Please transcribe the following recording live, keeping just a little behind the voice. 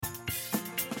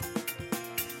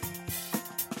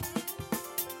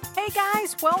Hey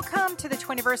guys, welcome to the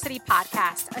Twiniversity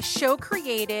Podcast, a show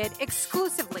created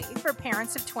exclusively for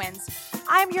parents of twins.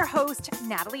 I'm your host,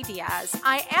 Natalie Diaz.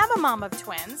 I am a mom of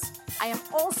twins. I am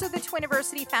also the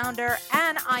Twiniversity founder,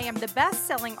 and I am the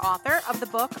best-selling author of the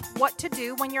book, What to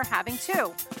Do When You're Having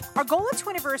Two. Our goal at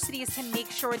Twiniversity is to make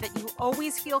sure that you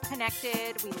always feel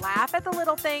connected, we laugh at the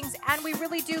little things, and we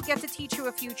really do get to teach you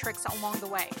a few tricks along the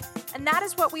way. And that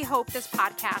is what we hope this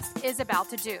podcast is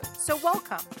about to do. So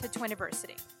welcome to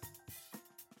Twiniversity.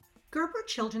 Gerber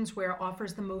Children's Wear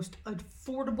offers the most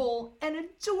affordable and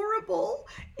adorable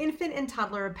infant and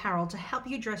toddler apparel to help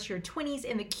you dress your twinnies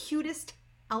in the cutest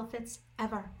outfits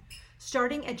ever.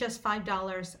 Starting at just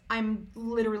 $5, I'm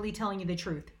literally telling you the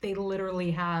truth. They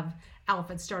literally have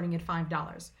outfits starting at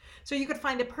 $5. So you could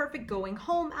find the perfect going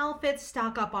home outfits,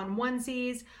 stock up on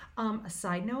onesies. A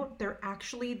side note, they're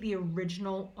actually the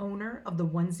original owner of the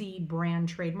onesie brand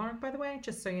trademark, by the way,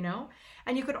 just so you know.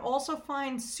 And you could also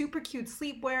find super cute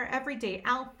sleepwear, everyday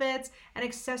outfits, and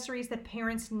accessories that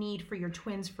parents need for your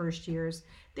twins' first years.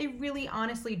 They really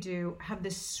honestly do have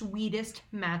the sweetest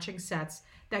matching sets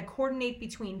that coordinate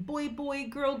between boy,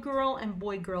 girl, and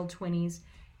boy-girl twinnies.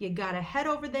 You gotta head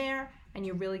over there and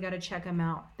you really gotta check them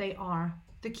out. They are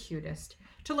the cutest.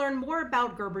 To learn more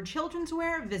about Gerber Children's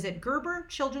Wear, visit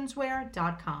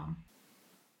gerberchildrenswear.com.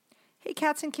 Hey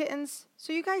cats and kittens.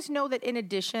 So you guys know that in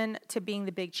addition to being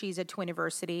the big cheese at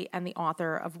Twiniversity and the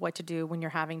author of What to Do When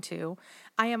You're Having Two,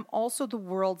 I am also the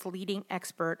world's leading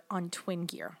expert on twin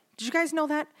gear. Did you guys know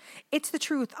that? It's the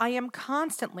truth. I am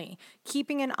constantly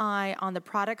keeping an eye on the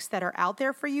products that are out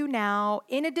there for you now,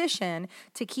 in addition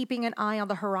to keeping an eye on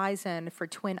the horizon for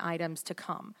twin items to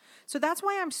come. So that's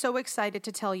why I'm so excited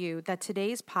to tell you that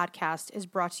today's podcast is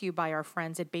brought to you by our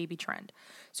friends at Baby Trend.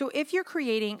 So if you're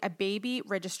creating a baby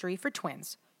registry for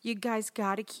twins, you guys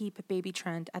got to keep Baby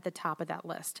Trend at the top of that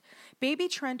list. Baby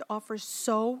Trend offers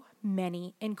so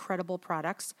many incredible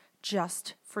products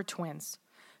just for twins.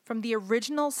 From the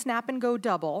original Snap and Go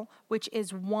Double, which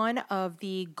is one of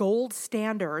the gold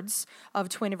standards of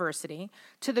Twiniversity,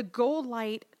 to the Gold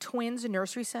Light Twins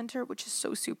Nursery Center, which is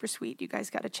so super sweet. You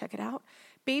guys got to check it out.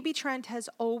 Baby Trend has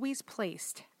always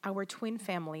placed our twin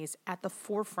families at the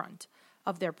forefront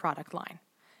of their product line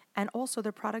and also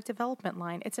their product development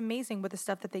line. It's amazing with the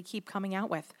stuff that they keep coming out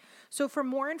with. So for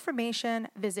more information,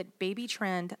 visit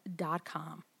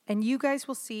babytrend.com. And you guys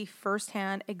will see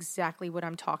firsthand exactly what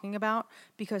I'm talking about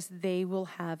because they will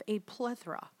have a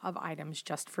plethora of items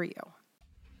just for you.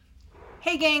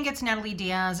 Hey gang, it's Natalie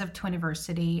Diaz of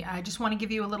Twiniversity. I just want to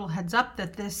give you a little heads up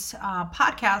that this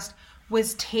podcast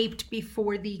was taped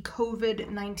before the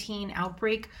COVID-19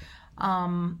 outbreak.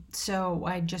 So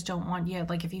I just don't want you,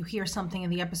 like if you hear something in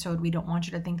the episode, we don't want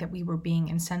you to think that we were being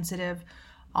insensitive.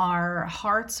 Our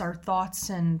hearts, our thoughts,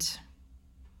 and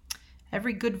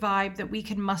every good vibe that we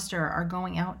can muster are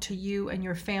going out to you and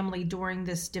your family during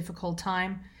this difficult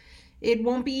time. It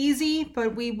won't be easy,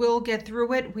 but we will get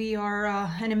through it. We are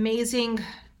an amazing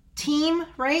team,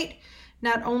 right?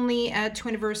 Not only at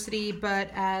Twiniversity, but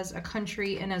as a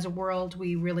country and as a world,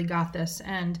 we really got this.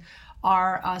 And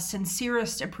our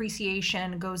sincerest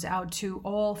appreciation goes out to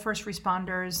all first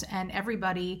responders and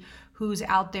everybody who's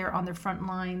out there on the front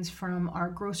lines, from our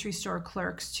grocery store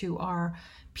clerks to our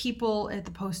people at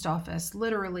the post office,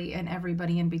 literally, and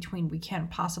everybody in between. We can't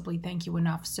possibly thank you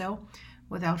enough. So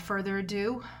without further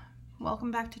ado,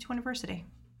 welcome back to Twiniversity.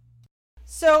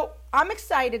 So I'm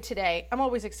excited today. I'm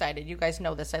always excited. You guys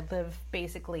know this. I live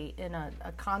basically in a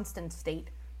constant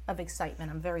state of excitement.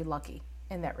 I'm very lucky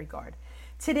in that regard.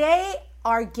 Today,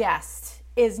 our guest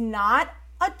is not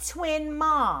a twin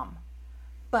mom,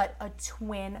 but a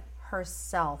twin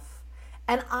herself.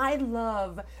 And I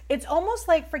love, it's almost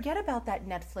like, forget about that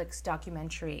Netflix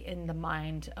documentary, In the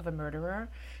Mind of a Murderer.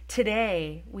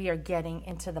 Today, we are getting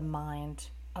into the mind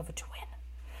of a twin.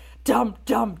 Dum,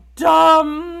 dum,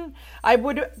 dum. I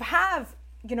would have,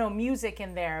 music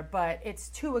in there, but it's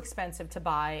too expensive to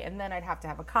buy. And then I'd have to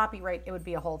have a copyright. It would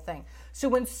be a whole thing.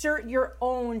 So insert your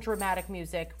own dramatic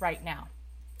music right now.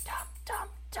 Dum, dum,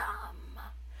 dum.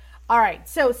 All right.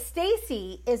 So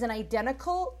Stacy is an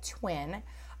identical twin.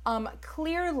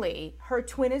 Clearly her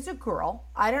twin is a girl.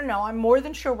 I don't know. I'm more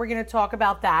than sure we're going to talk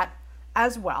about that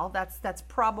as well. That's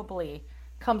probably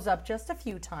comes up just a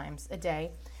few times a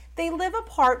day. They live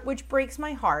apart, which breaks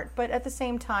my heart. But at the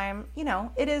same time,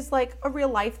 it is like a real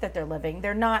life that they're living.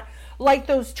 They're not like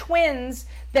those twins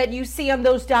that you see on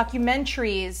those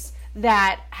documentaries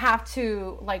that have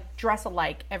to dress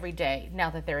alike every day now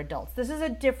that they're adults. This is a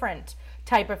different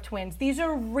type of twins. These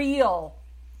are real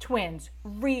twins,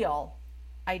 real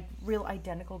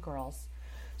identical girls.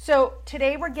 So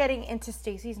today we're getting into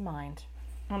Stacy's mind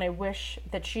And I wish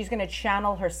that she's going to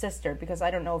channel her sister, because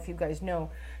I don't know if you guys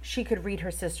know, she could read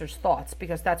her sister's thoughts,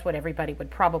 because that's what everybody would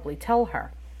probably tell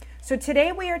her. So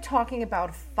today we are talking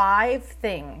about 5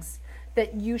 things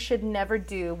that you should never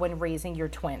do when raising your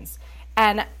twins.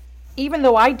 And even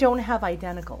though I don't have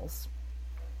identicals,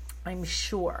 I'm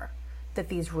sure that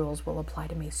these rules will apply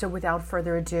to me. So without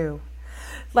further ado,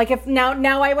 like if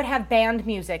now I would have band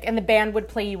music and the band would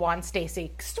play you on,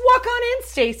 Stacy. Walk on in,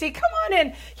 Stacy. Come on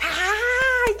in.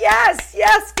 Ah,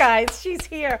 yes, guys. She's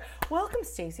here. Welcome,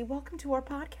 Stacy. Welcome to our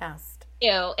podcast.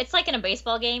 It's like in a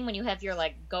baseball game when you have your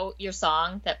your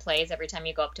song that plays every time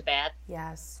you go up to bat.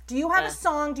 Yes. Do you have a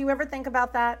song? Do you ever think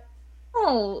about that?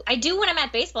 Oh, I do when I'm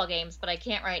at baseball games, but I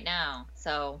can't right now.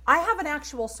 So I have an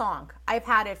actual song. I've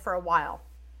had it for a while.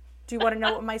 Do you want to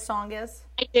know what my song is?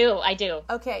 I do.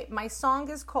 Okay, my song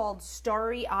is called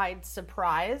Starry-Eyed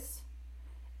Surprise.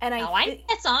 And I know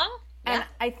that song. And yeah.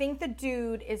 I think the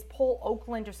dude is Paul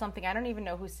Oakland or something. I don't even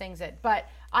know who sings it. But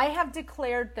I have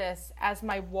declared this as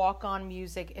my walk-on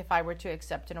music if I were to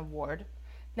accept an award.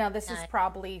 Now, this is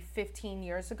probably 15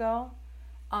 years ago.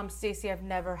 Stacey, I've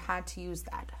never had to use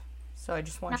that. So I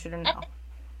just want you to know.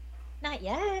 Not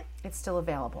yet. It's still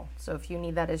available. So if you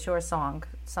need that as your song,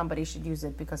 somebody should use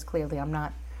it, because clearly I'm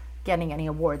not getting any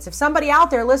awards. If somebody out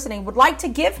there listening would like to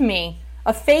give me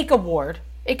a fake award,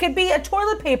 it could be a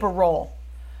toilet paper roll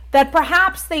that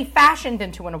perhaps they fashioned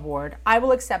into an award, I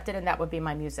will accept it, and that would be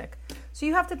my music. So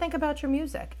you have to think about your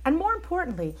music. And more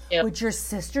importantly, would your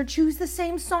sister choose the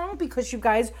same song because you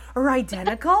guys are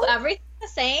identical? Everything the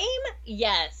same?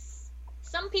 Yes.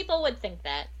 Some people would think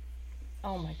that.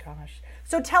 Oh my gosh.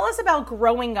 So tell us about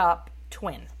growing up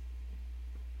twin.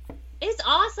 It's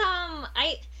awesome.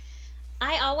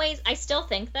 I still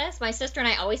think this. My sister and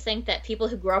I always think that people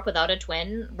who grow up without a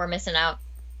twin were missing out.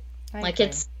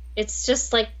 It's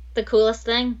just like the coolest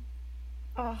thing.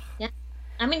 Oh. Yeah.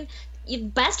 I mean, your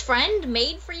best friend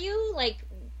made for you,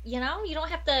 you don't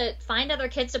have to find other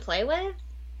kids to play with.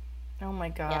 Oh my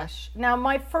gosh. Yeah. Now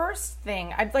my first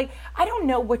thing, I don't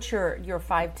know what your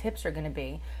 5 tips are going to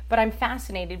be, but I'm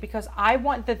fascinated because I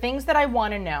want the things that I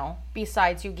want to know,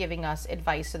 besides you giving us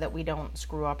advice so that we don't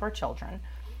screw up our children,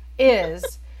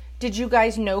 is did you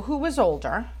guys know who was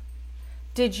older?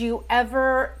 Did you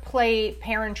ever play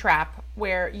Parent Trap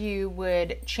where you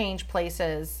would change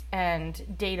places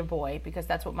and date a boy? Because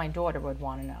that's what my daughter would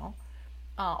want to know.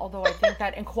 Although I think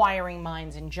that inquiring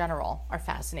minds in general are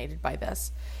fascinated by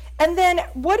this. And then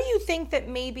what do you think that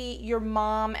maybe your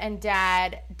mom and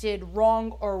dad did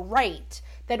wrong or right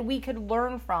that we could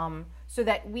learn from so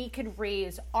that we could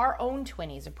raise our own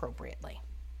twinnies appropriately?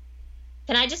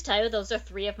 Can I just tell you, those are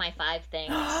 3 of my 5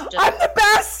 things. I'm the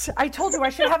best! I told you I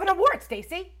should have an award,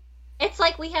 Stacey. It's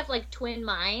like we have twin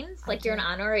minds. You're an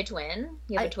honorary twin.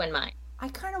 You have a twin mind. I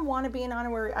kind of want to be an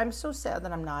honorary. I'm so sad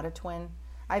that I'm not a twin.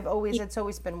 It's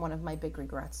always been one of my big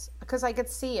regrets, because I could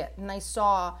see it and I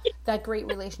saw that great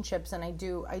relationships, and I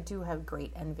do have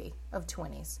great envy of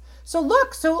twinnies. So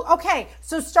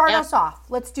start us off.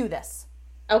 Let's do this.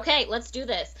 Okay, let's do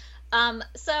this.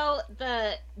 So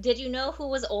the did you know who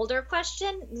was older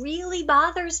question really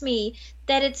bothers me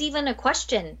that it's even a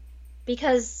question,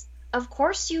 because of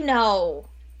course you know,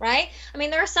 right? I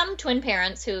mean, there are some twin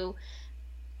parents who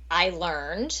I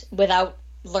learned without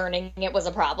learning it was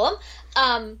a problem,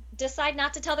 decide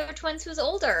not to tell their twins who's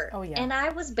older. Oh, yeah. And I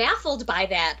was baffled by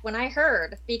that when I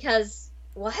heard, because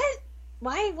what?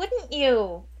 Why wouldn't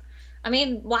you? I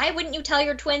mean, why wouldn't you tell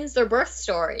your twins their birth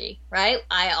story, right?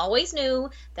 I always knew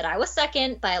that I was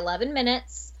second by 11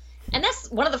 minutes. And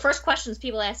that's one of the first questions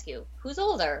people ask you. Who's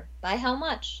older? By how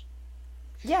much?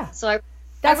 Yeah. So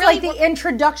that's really the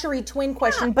introductory twin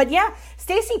question. Yeah. But yeah,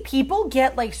 Stacey, people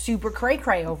get super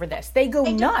cray-cray over this. They go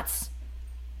nuts.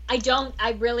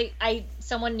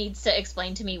 Someone needs to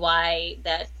explain to me why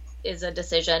that is a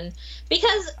decision.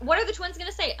 Because what are the twins going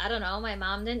to say? I don't know. My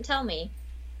mom didn't tell me.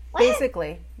 What?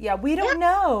 Basically. Yeah, we don't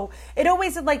know. It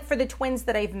always, for the twins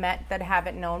that I've met that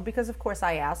haven't known, because of course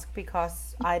I ask,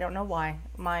 because I don't know why.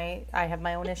 I have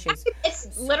my own issues.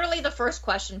 It's literally the first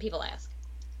question people ask.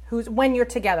 When you're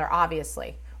together,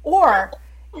 obviously. Or...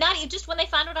 Not just when they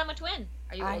find out I'm a twin.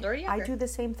 Are you older or younger? I do the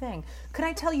same thing. Can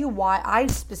I tell you why I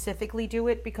specifically do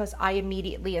it? Because I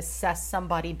immediately assess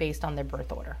somebody based on their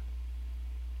birth order.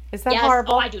 Is that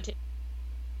horrible? Oh, I do too.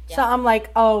 Yeah. So I'm like,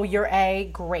 oh, you're A,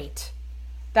 great.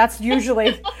 That's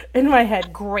usually in my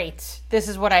head, great. This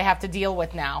is what I have to deal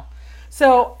with now.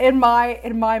 So in my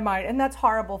mind, and that's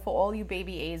horrible for all you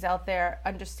baby A's out there,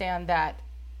 understand that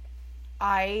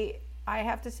I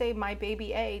have to say my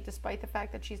baby A, despite the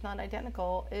fact that she's not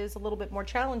identical, is a little bit more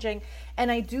challenging.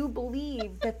 And I do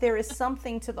believe that there is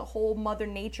something to the whole Mother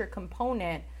Nature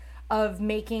component of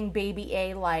making baby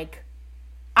A like,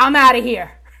 I'm out of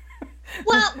here.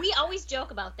 Well, we always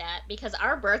joke about that because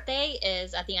our birthday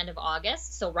is at the end of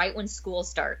August, so right when school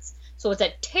starts. So it's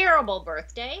a terrible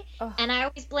birthday, and I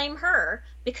always blame her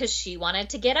because she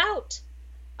wanted to get out.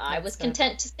 I was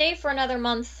content to stay for another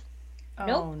month.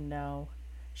 Oh, no.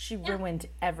 She ruined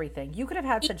everything. You could have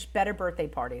had such better birthday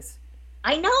parties.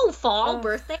 I know. Fall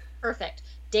birthday, perfect.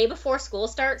 Day before school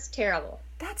starts, terrible.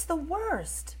 That's the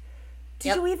worst.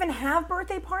 Did you even have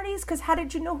birthday parties? Because how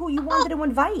did you know who you wanted to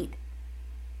invite?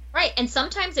 Right, and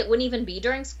sometimes it wouldn't even be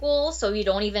during school, so you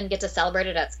don't even get to celebrate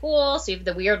it at school. So you have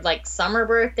the weird, like, summer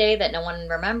birthday that no one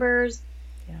remembers.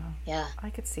 Yeah. I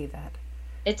could see that.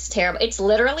 It's terrible. It's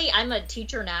literally, I'm a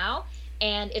teacher now,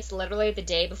 and it's literally the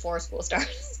day before school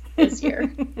starts this year.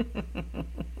 And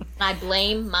I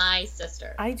blame my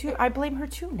sister. I do. I blame her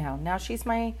too now. Now she's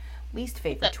my least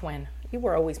favorite twin. You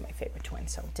were always my favorite twin,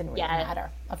 so it didn't really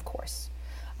matter. Of course.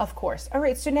 All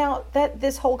right, so now that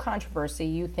this whole controversy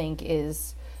you think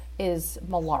is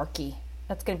malarkey.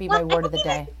 That's going to be my word of the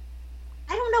day.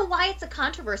 I don't know why it's a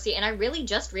controversy, and I really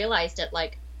just realized it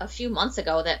like a few months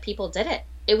ago that people did it.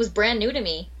 It was brand new to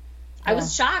me. I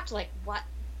was shocked, like, what?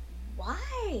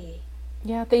 Why?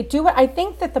 Yeah, they do it. I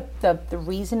think that the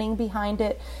reasoning behind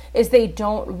it is they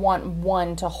don't want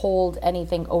one to hold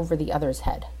anything over the other's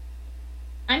head.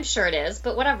 I'm sure it is,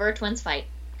 but whatever, twins fight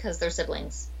because they're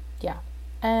siblings. Yeah,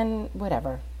 and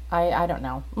whatever. I don't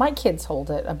know. My kids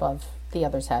hold it above the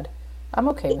other's head. I'm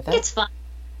okay with it. It's fun.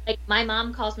 Like, my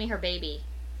mom calls me her baby,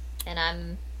 and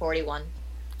I'm 41.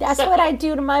 That's what I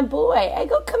do to my boy. I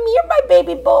go, come here, my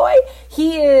baby boy.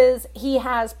 He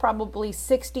has probably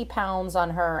 60 pounds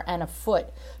on her and a foot,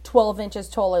 12 inches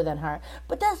taller than her.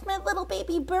 But that's my little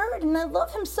baby bird, and I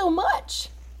love him so much.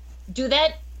 Do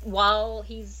that while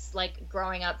he's, like,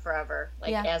 growing up forever,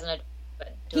 like, as an adult.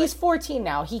 He's 14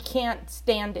 now. He can't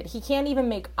stand it. He can't even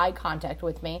make eye contact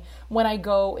with me when I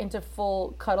go into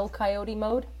full cuddle coyote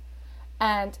mode.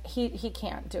 And he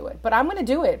can't do it. But I'm going to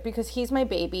do it because he's my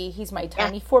baby. He's my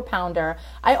tiny 4-pounder.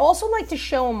 I also like to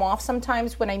show him off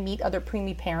sometimes when I meet other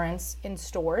preemie parents in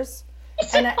stores.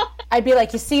 And I'd be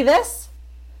like, you see this?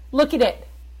 Look at it.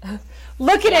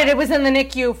 Look at it. It was in the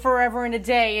NICU forever and a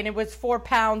day. And it was 4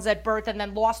 pounds at birth and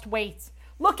then lost weight.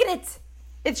 Look at it.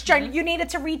 It's giant. You need it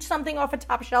to reach something off a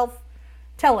top shelf.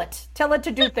 Tell it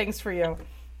to do things for you.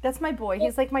 That's my boy.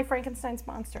 He's like my Frankenstein's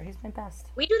monster. He's my best.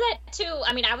 We do that too.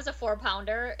 I mean, I was a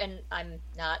 4-pounder and I'm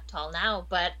not tall now,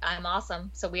 but I'm awesome.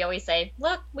 So we always say,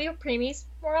 look, we are preemies.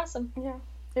 We're awesome. Yeah,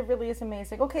 it really is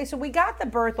amazing. Okay, so we got the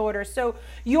birth order. So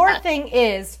your thing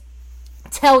is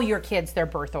tell your kids their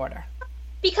birth order.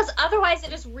 Because otherwise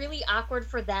it is really awkward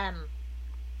for them.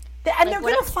 And they're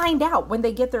going to find out when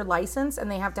they get their license and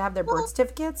they have to have their birth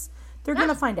certificates. They're going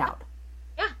to find out.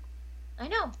 Yeah, I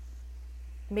know.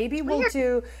 Maybe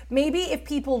if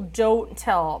people don't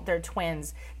tell their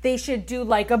twins, they should do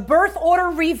like a birth order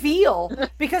reveal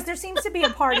because there seems to be a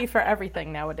party for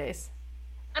everything nowadays.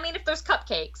 I mean, if there's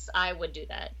cupcakes, I would do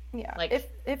that. Yeah, like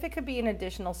if it could be an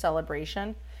additional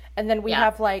celebration. And then we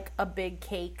have like a big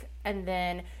cake and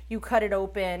then you cut it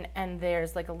open and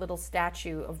there's like a little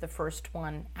statue of the first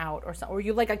one out or something. Or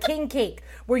you like a king cake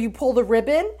where you pull the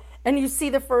ribbon and you see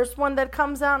the first one that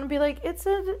comes out and be like, it's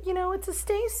a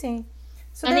Stacy.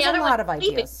 So and there's a lot of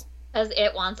ideas. Because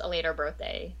it wants a later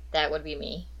birthday. That would be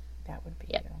me. That would be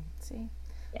you. See?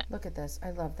 Yeah. Look at this.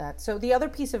 I love that. So the other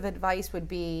piece of advice would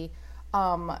be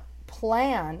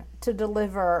plan to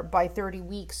deliver by 30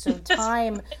 weeks. So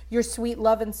time your sweet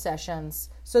lovin' sessions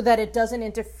so that it doesn't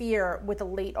interfere with a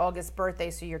late August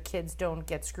birthday so your kids don't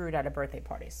get screwed out of birthday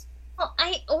parties. Well,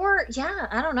 I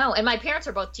don't know. And my parents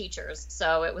are both teachers,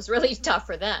 so it was really tough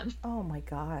for them. Oh my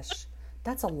gosh.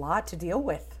 That's a lot to deal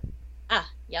with.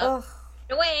 Yep. Ugh.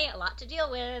 Away, a lot to deal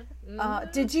with.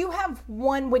 Did you have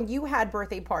one when you had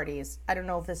birthday parties? I don't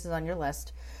know if this is on your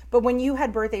list, but when you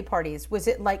had birthday parties, was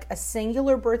it like a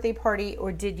singular birthday party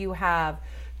or did you have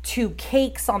 2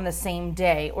 cakes on the same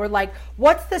day? Or like,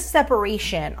 what's the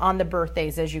separation on the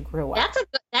birthdays as you grew up?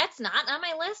 That's not on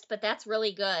my list, but that's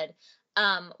really good.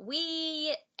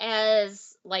 We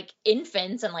as like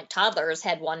infants and like toddlers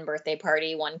had 1 birthday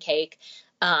party, 1 cake.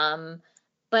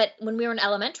 But when we were in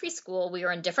elementary school, we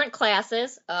were in different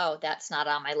classes. Oh, that's not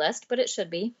on my list, but it should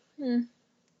be.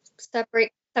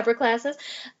 Separate classes.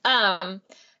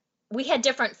 We had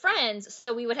different friends,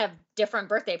 so we would have different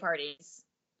birthday parties,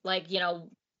 like,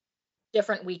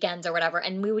 different weekends or whatever.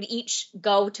 And we would each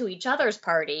go to each other's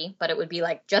party, but it would be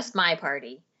like just my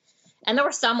party. And there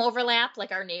was some overlap,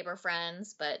 like our neighbor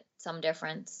friends, but some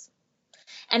difference.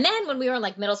 And then when we were in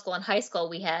like middle school and high school,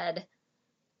 we had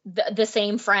the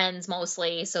same friends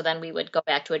mostly, so then we would go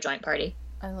back to a joint party.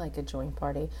 I like a joint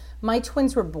party. My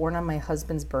twins were born on my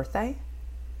husband's birthday.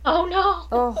 Oh, no.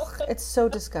 Oh, it's so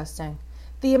disgusting.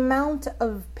 The amount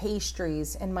of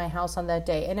pastries in my house on that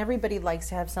day, and everybody likes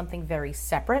to have something very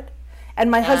separate. And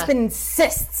my husband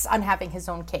insists on having his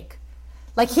own cake.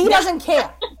 Like, he doesn't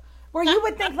care. Where you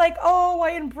would think, like, oh,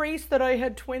 I embrace that I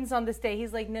had twins on this day.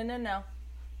 He's like, no.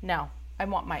 No, I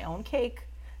want my own cake.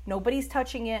 Nobody's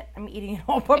touching it. I'm eating it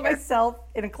all by myself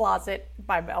in a closet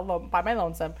by my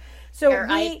lonesome. So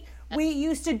we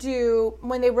used to do,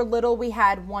 when they were little, we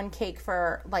had one cake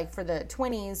for the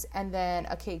twinnies and then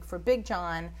a cake for Big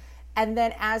John. And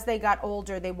then as they got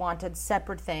older, they wanted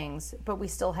separate things, but we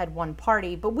still had one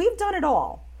party. But we've done it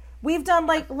all. We've done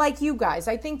like you guys.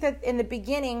 I think that in the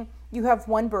beginning, you have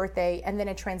one birthday and then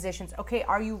it transitions. Okay,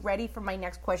 are you ready for my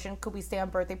next question? Could we stay on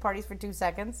birthday parties for 2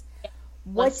 seconds?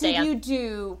 What did you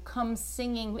do come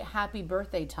singing happy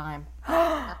birthday time?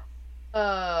 Oh.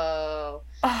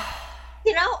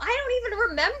 You know, I don't even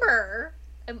remember.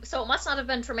 So it must not have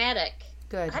been traumatic.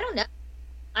 Good. I don't know.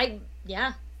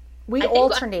 We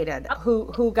alternated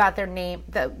who got their name.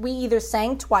 We either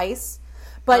sang twice,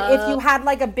 but if you had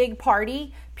like a big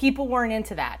party, people weren't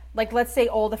into that. Like, let's say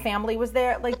all the family was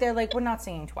there. Like, they're like, we're not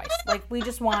singing twice. Like, we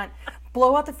just want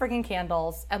blow out the friggin'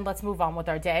 candles and let's move on with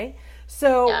our day.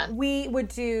 So we would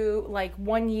do, like,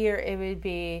 1 year it would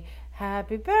be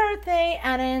happy birthday,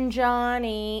 Anna and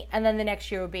Johnny. And then the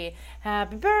next year would be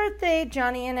happy birthday,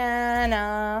 Johnny and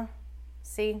Anna.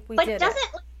 See, we did it.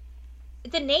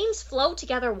 The names flow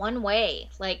together one way.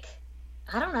 Like,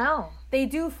 I don't know. They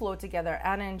do flow together.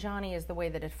 Anna and Johnny is the way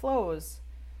that it flows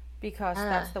because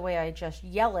that's the way I just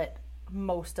yell it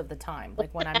most of the time.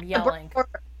 Like, when I'm yelling.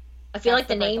 I feel like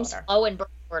the names flow in birth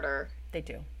order. They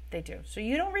do. So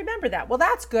you don't remember that. Well,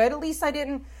 that's good. At least I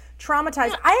didn't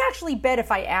traumatize. I actually bet if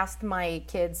I asked my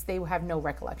kids, they have no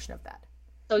recollection of that.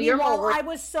 So you're more... I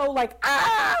was so like,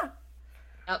 ah!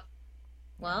 Oh.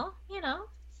 Well, you know.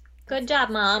 Good job,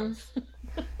 Mom.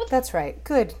 That's right.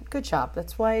 Good job.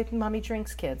 That's why Mommy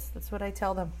drinks kids. That's what I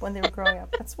tell them when they were growing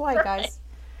up. That's why, guys.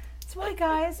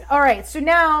 All right. So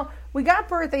now we got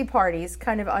birthday parties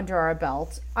kind of under our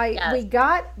belt. We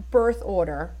got birth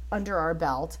order under our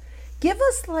belt. Give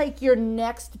us like your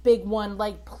next big one.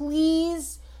 Like,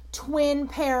 please, twin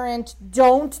parent,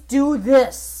 don't do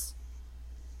this.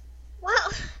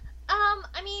 Well,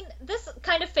 I mean, this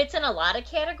kind of fits in a lot of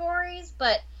categories,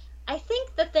 but I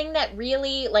think the thing that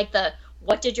really, like, the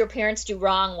what did your parents do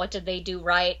wrong? What did they do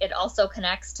right? It also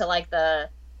connects to, like, the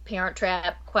Parent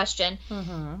Trap question.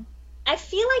 Mm-hmm. I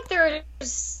feel like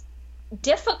there's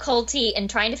difficulty in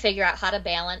trying to figure out how to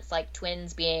balance, like,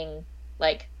 twins being,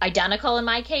 like, identical in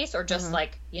my case, or just,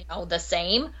 like, you know, the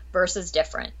same versus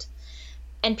different.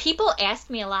 And people ask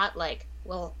me a lot, like,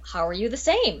 well, how are you the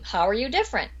same? How are you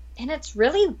different? And it's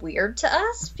really weird to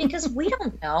us because we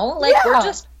don't know. Like, we're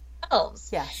just ourselves.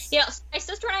 Yes. You know, my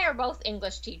sister and I are both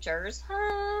English teachers.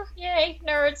 Yay,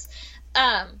 nerds.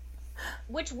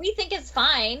 Which we think is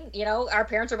fine. You know, our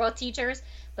parents are both teachers.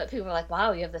 But people are like,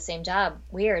 wow, you have the same job.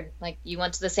 Weird. Like, you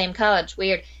went to the same college.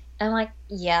 Weird. And I'm like,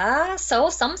 yeah, so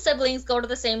some siblings go to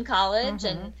the same college.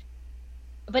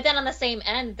 But then on the same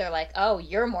end, they're like, oh,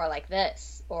 you're more like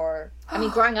this. Or, I mean,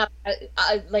 growing up,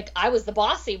 I was the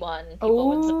bossy one.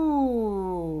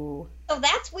 Ooh. So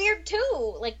that's weird,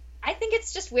 too. Like, I think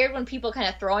it's just weird when people kind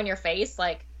of throw in your face,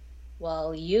 like,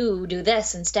 well, you do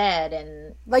this instead.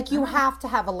 And like, you have to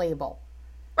have a label.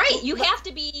 Right. You have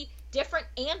to be different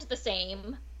and the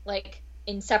same, like,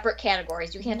 in separate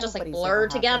categories. You can't just, like, blur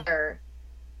together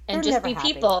and just be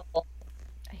people.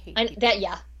 I hate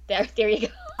people. There you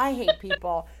go. I hate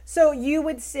people. So you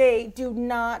would say do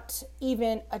not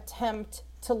even attempt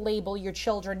to label your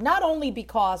children, not only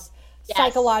because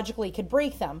psychologically could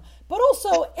break them, but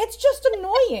also it's just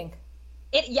annoying.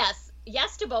 Yes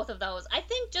to both of those. I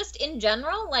think just in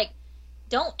general, like,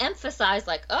 don't emphasize,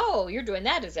 like, oh, you're doing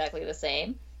that exactly the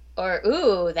same. Or,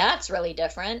 ooh, that's really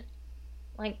different.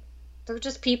 Like, they're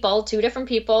just people, two different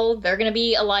people. They're going to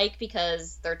be alike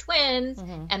because they're twins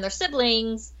and they're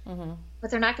siblings,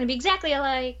 but they're not going to be exactly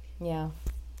alike. Yeah.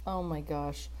 Oh, my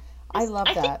gosh. I love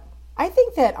that. I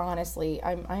think that, honestly,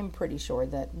 I'm pretty sure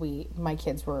that my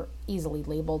kids were easily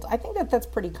labeled. I think that that's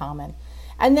pretty common.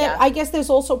 And then I guess there's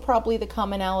also probably the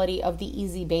commonality of the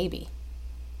easy baby.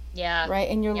 Yeah. Right?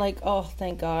 And you're like, oh,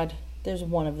 thank God. There's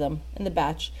one of them in the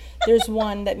batch. There's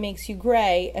one that makes you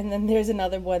gray, and then there's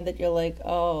another one that you're like,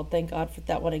 oh, thank God for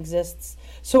that one exists.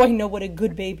 So I know what a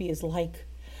good baby is like.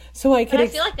 So I feel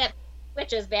like that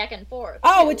switches back and forth.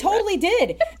 Oh, it totally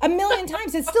did. A million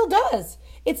times. It still does.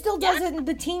 It still does it in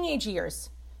the teenage years.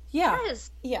 Yeah.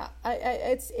 Yes. Yeah.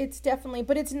 It's definitely,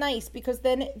 but it's nice because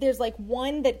then there's like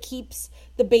one that keeps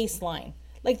the baseline.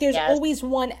 Like there's Yes. always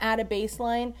one at a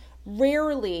baseline.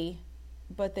 Rarely,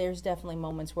 but there's definitely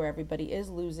moments where everybody is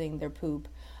losing their poop.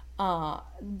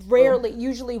 Rarely,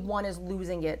 usually one is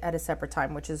losing it at a separate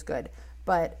time, which is good.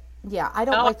 But yeah, I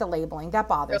don't like the labeling. That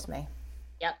bothers me.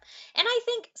 Yep. And I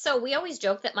think so. We always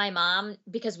joke that my mom,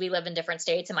 because we live in different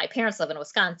states and my parents live in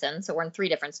Wisconsin, so we're in 3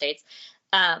 different states,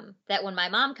 that when my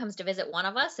mom comes to visit one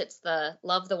of us, it's the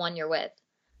love the one you're with.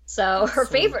 So her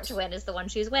favorite twin is the one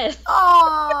she's with.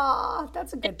 Oh,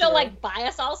 that's a good She'll theory. like buy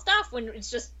us all stuff when it's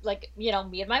just like, me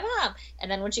and my mom. And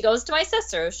then when she goes to my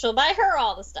sister, she'll buy her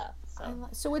all the stuff.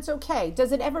 So it's okay.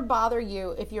 Does it ever bother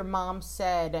you if your mom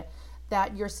said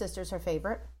that your sister's her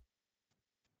favorite?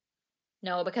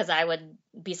 No, because I would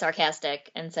be sarcastic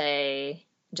and say,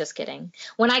 just kidding.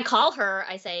 When I call her,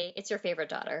 I say, it's your favorite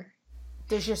daughter.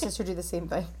 Does your sister do the same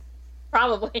thing?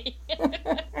 Probably.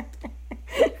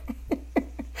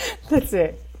 That's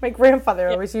it. My grandfather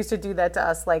always used to do that to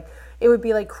us. Like, it would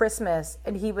be like Christmas,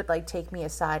 and he would like take me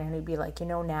aside, and he'd be like,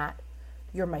 Nat,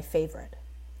 you're my favorite.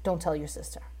 Don't tell your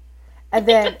sister. And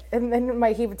then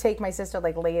he would take my sister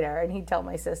like later, and he'd tell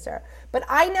my sister. But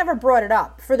I never brought it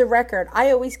up. For the record,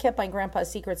 I always kept my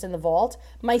grandpa's secrets in the vault.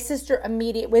 My sister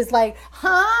immediately was like,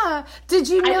 "Huh? Did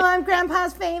you know I'm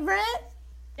grandpa's favorite?"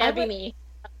 That'd be me.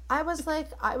 I was like,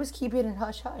 I was keeping it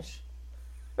hush hush.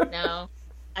 No,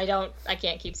 I don't. I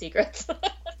can't keep secrets.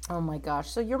 Oh my gosh!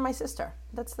 So you're my sister.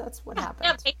 That's what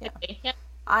happens. Yeah, basically. Yeah.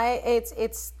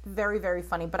 It's very, very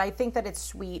funny, but I think that it's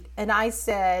sweet. And I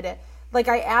said, like,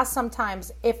 I ask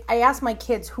sometimes, if I ask my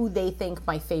kids who they think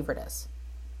my favorite is.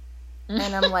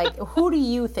 And I'm like, who do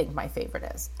you think my favorite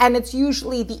is? And it's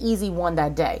usually the easy one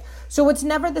that day. So it's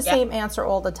never the same answer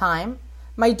all the time.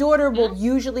 My daughter will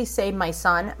usually say my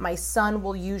son. My son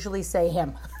will usually say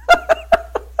him.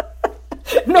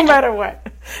 No matter what.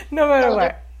 No matter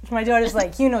what. My daughter's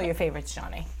like, your favorite's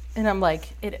Johnny. And I'm like,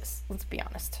 it is. Let's be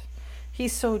honest.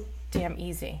 He's so damn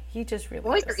easy. He just really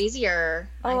Boys is. are easier,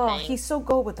 I think. He's so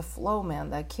go with the flow, man.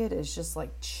 That kid is just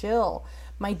like chill.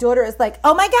 My daughter is like,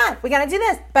 oh my God, we gotta do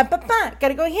this.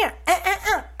 Gotta go here.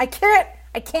 I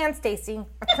can't, Stacy.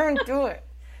 I can't do it.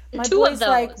 My boy's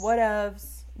like,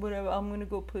 whatevs. Whatever. I'm gonna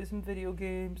go play some video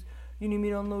games. You need me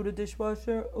to unload a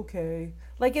dishwasher? Okay.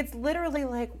 Like, it's literally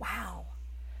like, wow.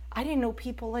 I didn't know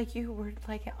people like you were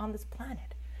like on this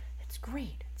planet. It's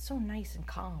great. It's so nice and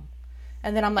calm.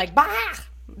 And then I'm like, bah!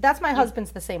 That's my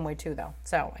husband's the same way too, though.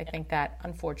 So I think that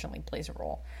unfortunately plays a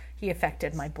role. He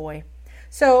affected my boy.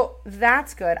 So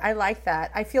that's good. I like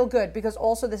that. I feel good because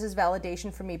also this is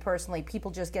validation for me personally.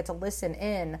 People just get to listen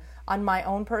in on my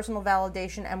own personal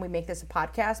validation, and we make this a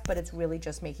podcast, but it's really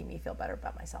just making me feel better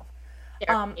about myself.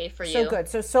 For you. So good.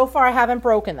 So far I haven't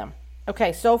broken them.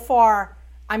 Okay, so far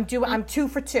I'm 2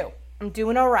 for 2. I'm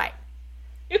doing all right.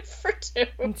 2 for 2.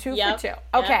 I'm 2 for 2.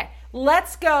 Okay,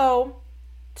 let's go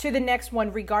to the next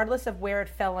one. Regardless of where it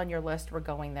fell on your list, we're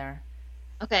going there.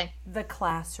 Okay. The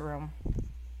classroom.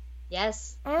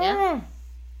 Yes. Yeah.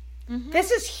 Mm-hmm.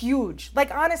 This is huge. Like,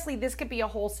 honestly, this could be a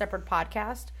whole separate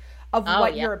podcast of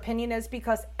what your opinion is,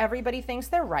 because everybody thinks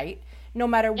they're right, no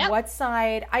matter what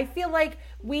side. I feel like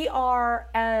we are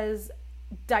as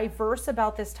diverse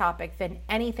about this topic than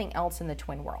anything else in the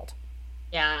twin world.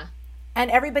 Yeah.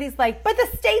 And everybody's like, but the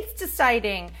state's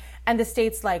deciding. And the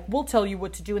state's like, we'll tell you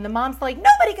what to do. And the mom's like,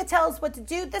 nobody can tell us what to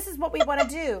do. This is what we want to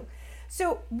do.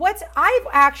 So I've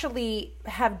actually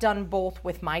have done both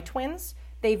with my twins.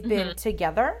 They've been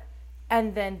together,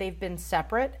 and then they've been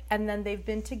separate, and then they've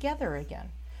been together again.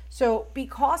 So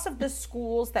because of the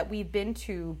schools that we've been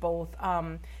to, both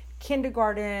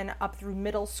kindergarten up through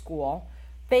middle school,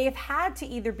 they've had to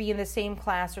either be in the same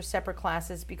class or separate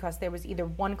classes because there was either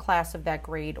one class of that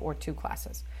grade or 2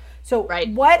 classes. So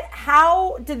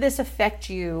how did this affect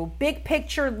you? Big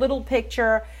picture, little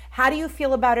picture. How do you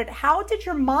feel about it? How did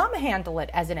your mom handle it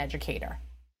as an educator?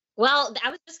 Well,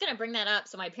 I was just going to bring that up.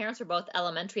 So my parents were both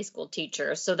elementary school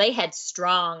teachers, so they had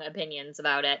strong opinions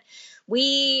about it.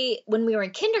 When we were in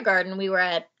kindergarten, we were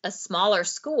at a smaller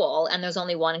school, and there's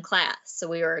only one class. So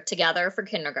we were together for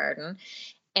kindergarten,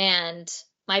 and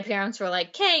my parents were like,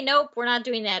 "Okay, nope, we're not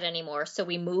doing that anymore." So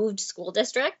we moved school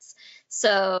districts.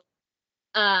 So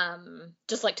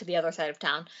just like to the other side of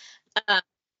town.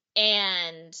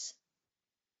 And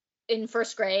in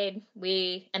first grade,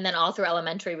 and then all through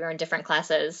elementary, we were in different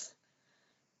classes.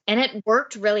 And it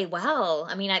worked really well.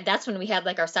 I mean, that's when we had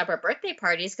like our separate birthday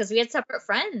parties because we had separate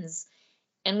friends.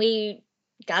 And we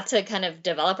got to kind of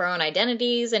develop our own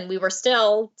identities, and we were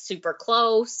still super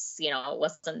close. It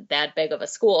wasn't that big of a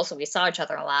school, so we saw each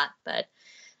other a lot. But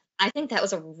I think that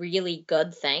was a really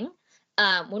good thing.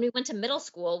 When we went to middle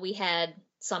school, we had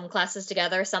some classes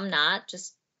together, some not,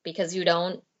 just because you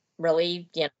don't really,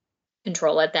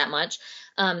 control it that much.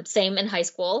 Same in high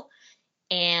school.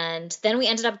 And then we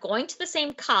ended up going to the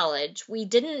same college. We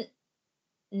didn't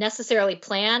necessarily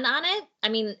plan on it. I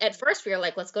mean, at first we were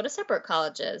like, let's go to separate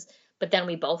colleges, but then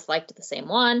we both liked the same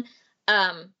one.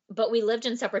 But we lived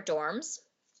in separate dorms.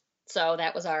 So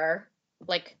that was our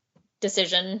like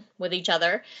decision with each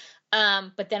other.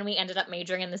 But then we ended up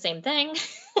majoring in the same thing.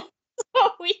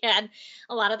 So we had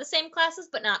a lot of the same classes,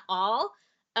 but not all.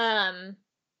 And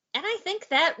I think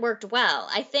that worked well.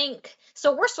 I think,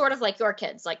 so we're sort of like your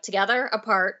kids, like together,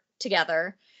 apart,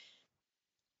 together.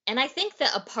 And I think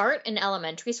that apart in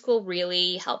elementary school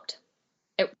really helped.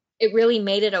 It really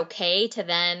made it okay to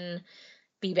then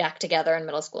be back together in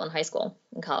middle school and high school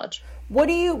and college.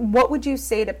 What would you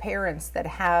say to parents that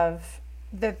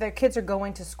their kids are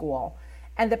going to school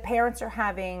and the parents are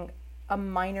having a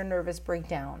minor nervous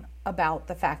breakdown about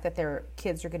the fact that their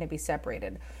kids are going to be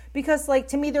separated? Because like,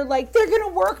 to me, they're going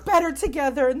to work better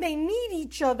together and they need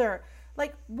each other.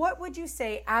 Like, what would you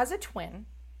say as a twin?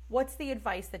 What's the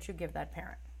advice that you give that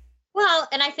parent? Well,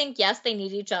 and I think, yes, they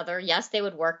need each other. Yes, they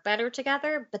would work better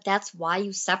together, but that's why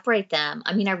you separate them.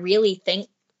 I mean, I really think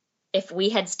if we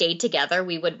had stayed together,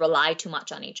 we would rely too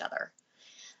much on each other.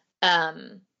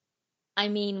 I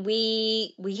mean,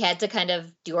 we had to kind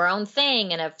of do our own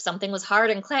thing. And if something was hard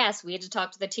in class, we had to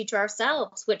talk to the teacher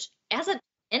ourselves, which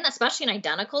and especially an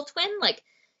identical twin, like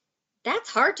that's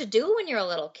hard to do when you're a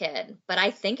little kid, but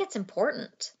I think it's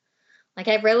important. Like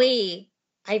I really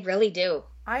do.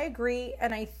 I agree.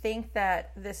 And I think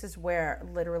that this is where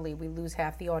literally we lose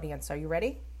half the audience. Are you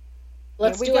ready?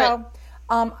 Let's do it.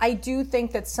 I do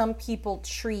think that some people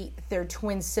treat their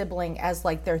twin sibling as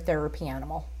like their therapy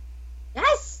animal.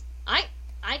 Yes. I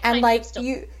and like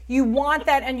you want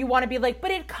that and you want to be like, but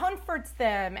it comforts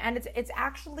them. And it's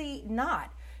actually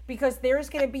not, because there's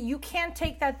going to be, you can't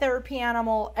take that therapy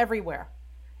animal everywhere.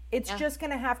 It's just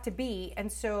going to have to be.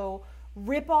 And so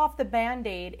rip off the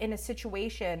Band-Aid in a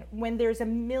situation when there's a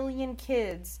million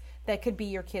kids that could be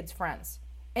your kids' friends.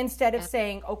 Instead of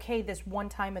saying, okay, this one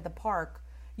time at the park,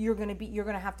 you're going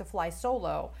to have to fly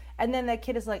solo. And then that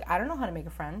kid is like, I don't know how to make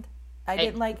a friend. I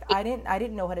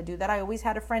didn't know how to do that. I always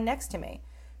had a friend next to me.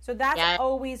 So that's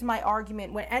always my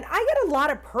argument. And I get a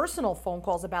lot of personal phone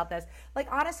calls about this. Like,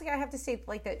 honestly, I have to say,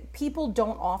 like, that people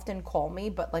don't often call me,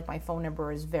 but like my phone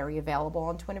number is very available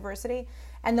on Twiniversity.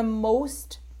 And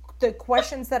the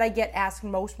questions that I get asked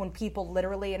most when people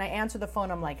literally, and I answer the phone,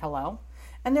 I'm like, hello.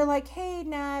 And they're like, hey,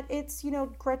 Nat, it's,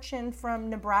 Gretchen from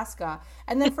Nebraska.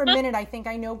 And then for a minute, I think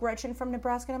I know Gretchen from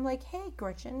Nebraska. And I'm like, hey,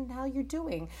 Gretchen, how you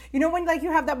doing? When like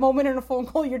you have that moment in a phone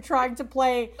call, you're trying to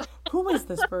play, who is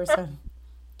this person?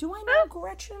 Do I know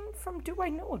Gretchen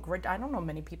I don't know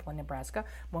many people in Nebraska.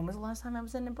 When was the last time I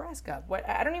was in Nebraska?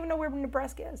 I don't even know where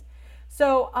Nebraska is.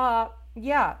 So,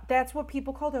 that's what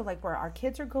people call. They're like, where our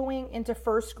kids are going into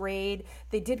first grade.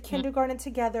 They did kindergarten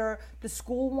together. The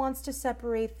school wants to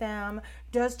separate them.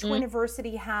 Does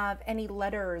Twiniversity have any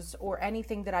letters or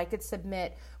anything that I could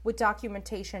submit with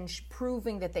documentation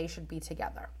proving that they should be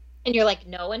together? And you're like,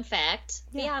 no, in fact,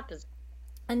 the opposite.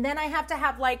 And then I have to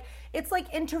have it's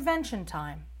like intervention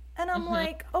time. And I'm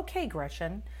like, okay,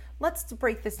 Gretchen, let's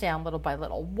break this down little by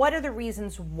little. What are the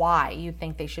reasons why you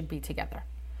think they should be together?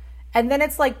 And then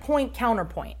it's like point,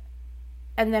 counterpoint.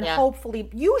 And then hopefully,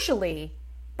 usually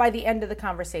by the end of the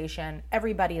conversation,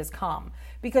 everybody is calm.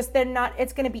 Because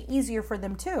it's going to be easier for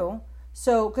them too.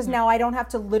 So, because now I don't have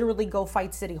to literally go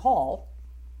fight City Hall.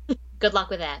 Good luck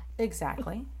with that.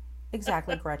 Exactly,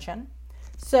 Gretchen.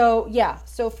 So,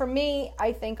 so for me,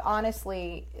 I think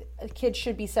honestly, kids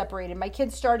should be separated. My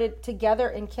kids started together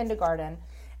in kindergarten.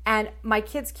 And my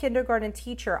kid's kindergarten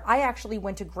teacher, I actually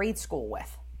went to grade school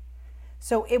with.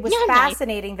 So it was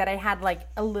fascinating that I had like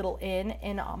a little in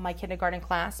my kindergarten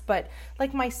class. But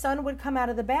like my son would come out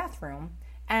of the bathroom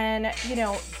and,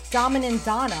 Dominant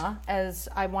Donna, as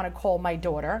I want to call my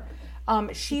daughter,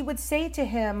 she would say to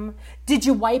him, did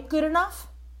you wipe good enough?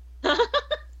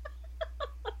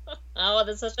 Oh,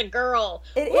 that's such a girl.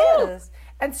 It is.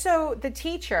 And so the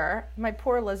teacher, my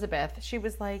poor Elizabeth, she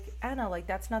was like, Anna, like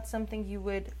that's not something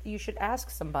you should ask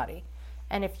somebody.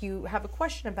 And if you have a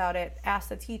question about it, ask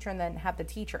the teacher and then have the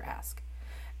teacher ask.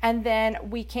 And then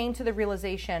we came to the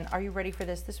realization, are you ready for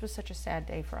this? This was such a sad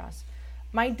day for us.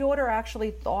 My daughter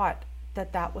actually thought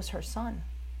that was her son.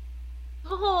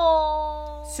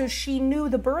 Oh. So she knew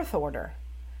the birth order,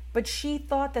 but she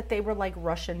thought that they were like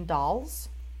Russian dolls.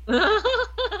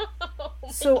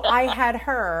 So I had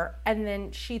her, and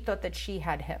then she thought that she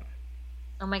had him.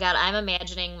 Oh my God, I'm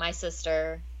imagining my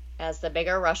sister as the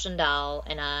bigger Russian doll,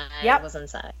 and I was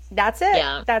inside. That's it.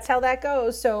 Yeah. That's how that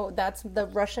goes. So that's the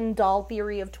Russian doll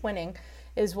theory of twinning.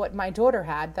 is what my daughter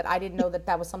had, that I didn't know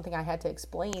that was something I had to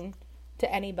explain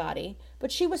to anybody.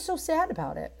 But she was so sad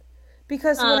about it.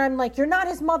 Because when I'm like, you're not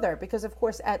his mother, because of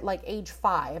course at like age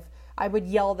 5, I would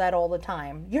yell that all the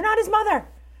time. You're not his mother.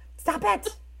 Stop it.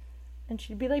 And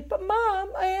she'd be like, but Mom,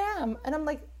 I am. And I'm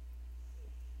like,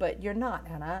 but you're not,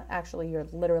 Hannah. Actually, you're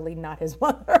literally not his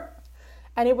mother.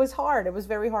 And it was hard. It was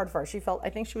very hard for her. I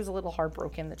think she was a little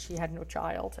heartbroken that she had no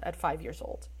child at 5 years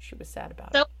old. She was sad about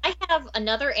it. So I have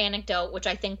another anecdote, which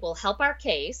I think will help our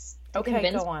case.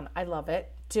 Okay, go on. I love it.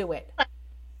 Do it.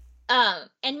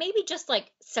 And maybe just like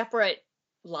separate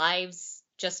lives,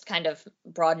 just kind of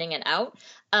broadening it out.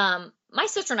 My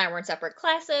sister and I were in separate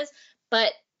classes,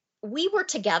 but we were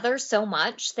together so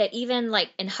much that even like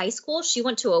in high school, she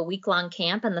went to a week-long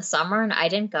camp in the summer and I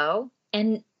didn't go.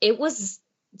 And it was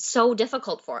so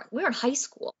difficult for her. We were in high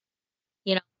school.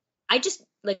 You know, I just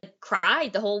like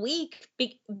cried the whole week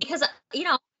because, you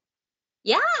know,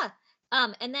 yeah.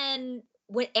 And then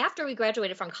after we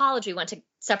graduated from college, we went to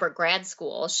separate grad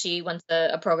school. She went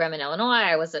to a program in Illinois.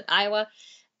 I was at Iowa.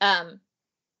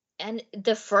 And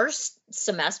the first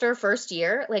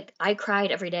year, like I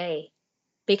cried every day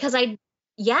because and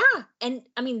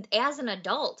I mean, as an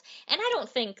adult, and I don't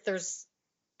think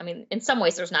in some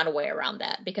ways there's not a way around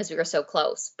that because we were so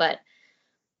close. But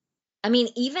I mean,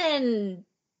 even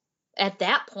at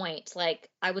that point, like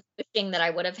I was wishing that I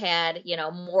would have had, you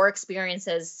know, more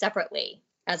experiences separately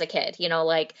as a kid, you know,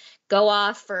 like go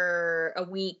off for a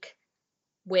week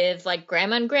with like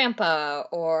grandma and grandpa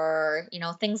or, you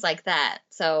know, things like that.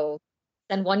 So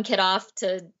then one kid off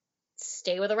to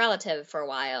stay with a relative for a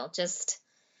while, just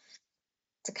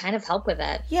to kind of help with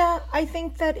that. Yeah, I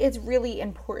think that it's really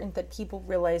important that people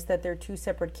realize that they're two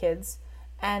separate kids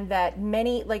and that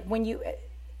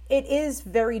it is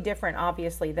very different,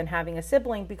 obviously, than having a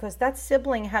sibling because that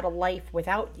sibling had a life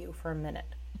without you for a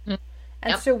minute. Mm-hmm.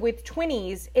 And so with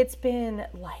twinnies, it's been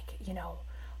like, you know,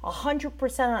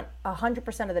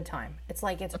 100% of the time. It's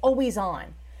like it's always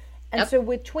on. And so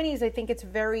with twinnies, I think it's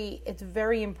very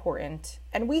important.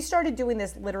 And we started doing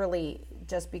this literally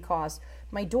just because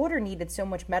my daughter needed so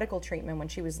much medical treatment when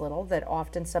she was little that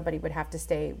often somebody would have to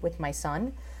stay with my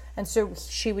son. And so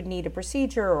she would need a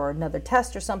procedure or another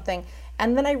test or something.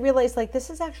 And then I realized like this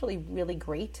is actually really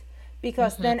great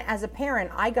because then as a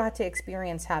parent, I got to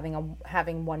experience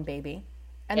having one baby.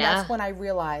 And that's when I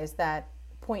realized that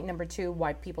point number 2,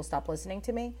 why people stop listening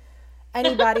to me.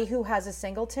 Anybody who has a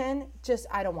singleton,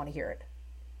 I don't want to hear it.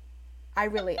 I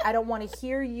don't want to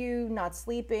hear you not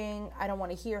sleeping. I don't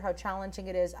want to hear how challenging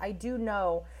it is. I do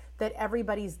know that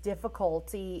everybody's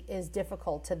difficulty is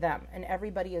difficult to them and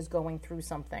everybody is going through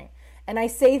something. And I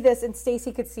say this and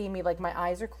Stacy could see me, like my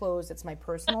eyes are closed. It's my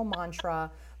personal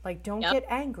mantra. Like, don't get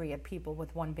angry at people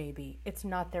with one baby. It's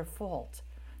not their fault.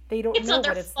 They don't know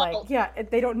what it's like. Yeah,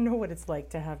 they don't know what it's like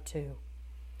to have two.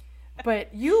 But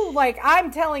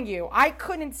I'm telling you, I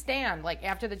couldn't stand, like,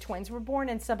 after the twins were born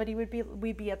and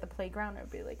we'd be at the playground and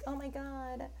I'd be like, oh my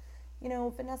God, you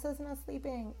know, Vanessa's not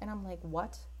sleeping. And I'm like,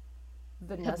 what?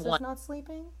 Vanessa's not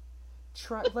sleeping?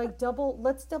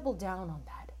 Let's double down on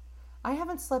that. I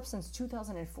haven't slept since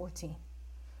 2014.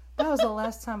 That was the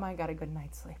last time I got a good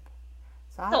night's sleep.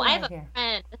 So I have a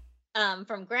friend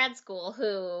from grad school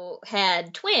who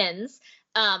had twins.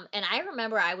 And I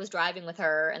remember I was driving with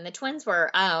her and the twins were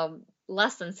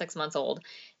less than 6 months old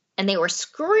and they were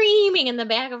screaming in the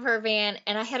back of her van.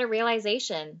 And I had a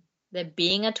realization that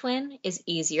being a twin is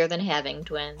easier than having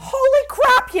twins. Holy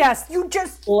crap. Yes. You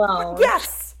just,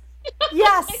 yes.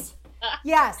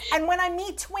 Yes. And when I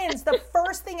meet twins, the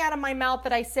first thing out of my mouth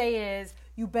that I say is,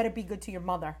 you better be good to your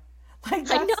mother.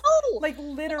 Like, I know. Like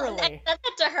literally. And I said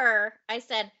that to her. I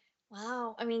said,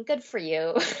 wow, I mean, good for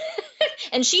you.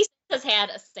 And she has had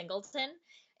a singleton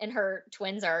and her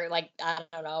twins are like, I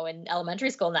don't know, in elementary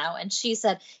school now. And she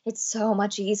said, it's so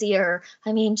much easier.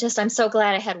 I mean, I'm so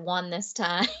glad I had one this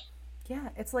time. Yeah,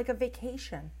 it's like a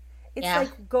vacation. It's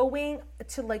like going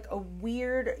to like a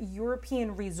weird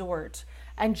European resort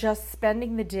and just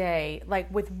spending the day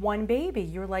like with one baby.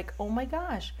 You're like, oh my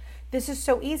gosh, this is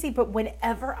so easy. But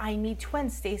whenever I meet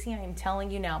twins, Stacy, I am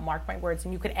telling you now, mark my words,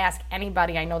 and you could ask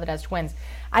anybody I know that has twins.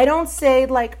 I don't say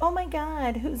like, oh my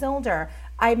God, who's older?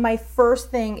 My first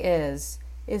thing is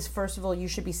first of all, you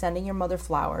should be sending your mother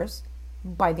flowers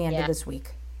by the end of this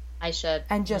week. I should.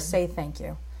 And just say thank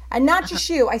you. And not just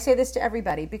you. I say this to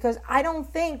everybody because I don't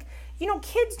think,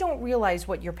 kids don't realize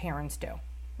what your parents do,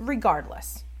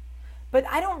 regardless. But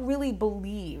I don't really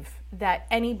believe that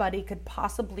anybody could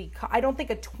possibly, I don't think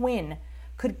a twin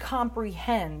could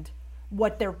comprehend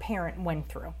what their parent went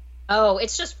through. Oh,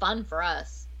 it's just fun for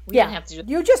us. We didn't have to do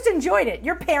You just enjoyed it.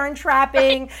 You're parent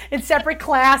trapping in separate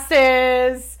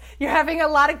classes. You're having a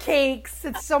lot of cakes.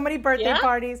 It's so many birthday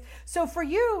parties. So for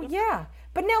you, yeah.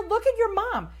 But now look at your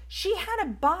mom. She had to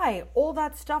buy all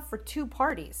that stuff for 2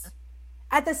 parties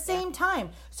at the same time.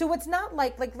 So it's not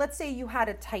like let's say you had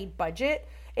a tight budget.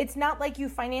 It's not like you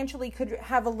financially could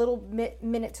have a little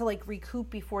minute to like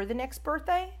recoup before the next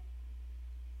birthday.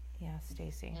 Yeah,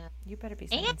 Stacy, you better be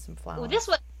sending some flowers. Well, this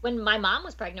was when my mom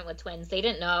was pregnant with twins. They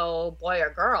didn't know boy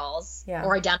or girls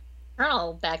or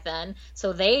identical back then.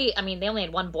 So they only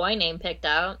had one boy name picked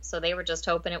out. So they were just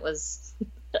hoping it was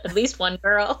at least one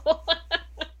girl.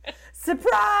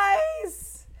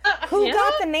 Surprise! Who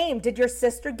got the name? Did your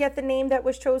sister get the name that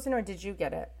was chosen, or did you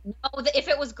get it? No, if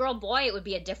it was girl boy, it would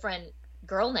be a different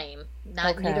girl name.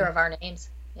 Neither of our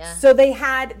names. Yeah. So they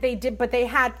had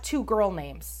 2 girl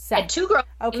names set. Had 2 girl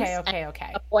names.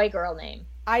 Okay. A boy girl name.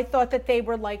 I thought that they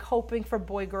were like hoping for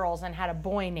boy girls and had a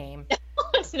boy name.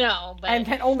 No, but and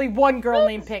then only one girl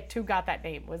name picked. Who got that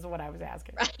name was what I was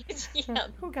asking. Right. Yeah.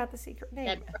 Who got the secret name?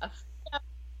 That's rough. Yeah.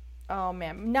 Oh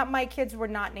man, my kids were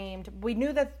not named. We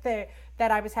knew that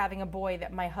I was having a boy,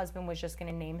 that my husband was just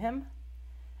going to name him,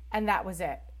 and that was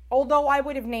it. Although I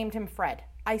would have named him Fred.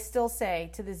 I still say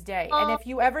to this day. And if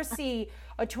you ever see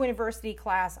a Twiniversity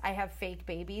class, I have fake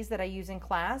babies that I use in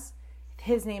class.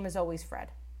 His name is always Fred.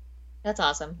 That's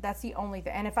awesome. That's the only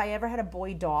thing. And if I ever had a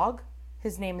boy dog,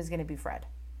 his name is going to be Fred.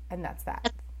 And that's that.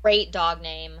 That's a great dog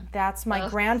name. That's my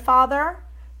grandfather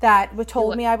that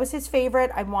told me I was his favorite.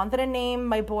 I wanted to name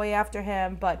my boy after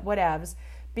him, but whatevs.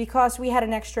 Because we had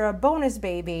an extra bonus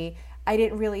baby, I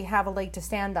didn't really have a leg to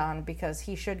stand on because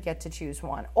he should get to choose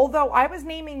one. Although I was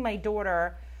naming my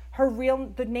daughter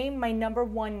my number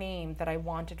 1 name that I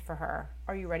wanted for her.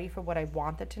 Are you ready for what I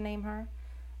wanted to name her?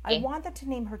 I wanted to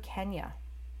name her Kenya.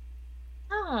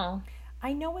 Oh.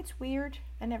 I know it's weird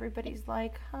and everybody's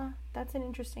like, that's an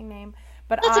interesting name.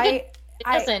 But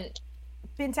I've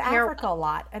been to Africa a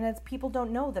lot, and people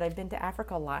don't know that I've been to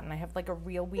Africa a lot, and I have like a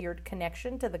real weird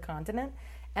connection to the continent.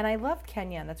 And I loved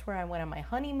Kenya, and that's where I went on my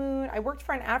honeymoon. I worked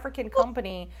for an African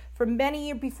company for many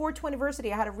years. Before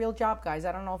Twiniversity, I had a real job, guys.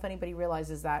 I don't know if anybody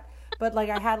realizes that. But,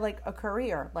 I had, a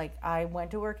career. I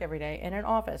went to work every day in an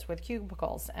office with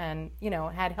cubicles and,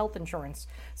 had health insurance.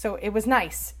 So it was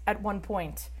nice at one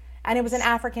point. And it was an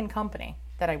African company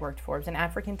that I worked for. It was an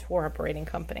African tour operating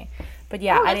company. But,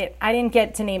 yeah, I didn't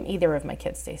get to name either of my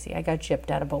kids, Stacey. I got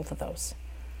gypped out of both of those.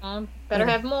 Better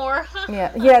have more.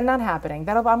 Yeah, not happening.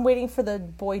 I'm waiting for the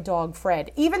boy dog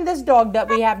Fred. Even this dog that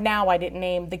we have now, I didn't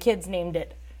name. The kids named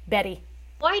it Betty.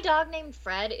 Boy dog named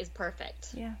Fred is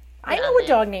perfect. Yeah, I know a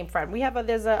dog named Fred.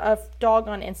 There's a dog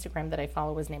on Instagram that I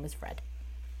follow. His name is Fred.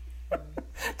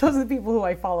 Those are the people who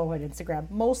I follow on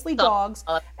Instagram. Mostly dogs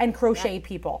and crochet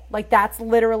people. That's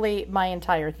literally my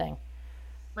entire thing.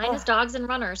 Mine is dogs and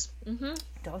runners. Mm-hmm.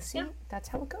 That's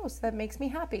how it goes. That makes me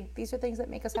happy. These are things that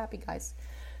make us happy, guys.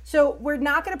 So we're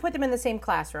not going to put them in the same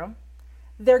classroom.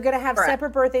 They're going to have separate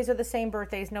birthdays or the same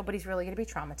birthdays. Nobody's really going to be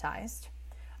traumatized.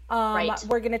 Right.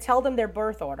 We're going to tell them their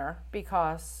birth order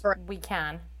because we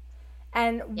can.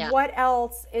 And what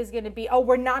else is going to be? Oh,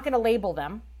 we're not going to label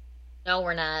them. No,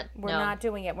 we're not. We're not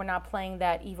doing it. We're not playing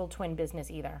that evil twin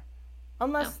business either.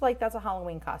 Unless, that's a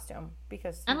Halloween costume.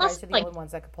 Because you guys are the only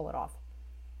ones that could pull it off.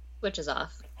 Which is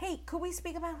off. Hey, could we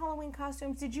speak about Halloween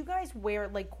costumes? Did you guys wear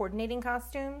coordinating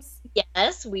costumes?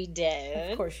 Yes, we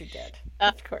did. Of course you did.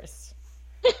 Of course.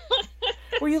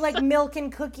 Were you milk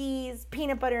and cookies,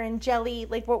 peanut butter and jelly?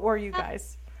 What were you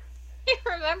guys? I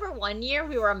remember one year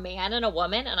we were a man and a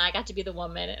woman, and I got to be the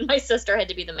woman, and my sister had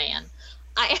to be the man.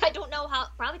 I don't know how.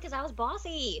 Probably because I was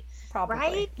bossy. Probably.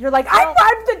 Right? You're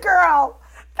I'm the girl.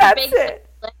 That's it.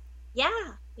 Yeah.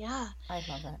 I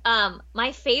love it.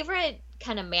 My favorite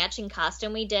kind of matching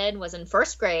costume we did was in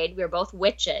first grade. We were both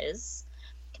witches,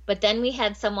 but then we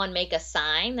had someone make a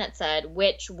sign that said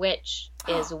which witch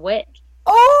is which.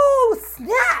 Oh,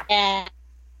 snap.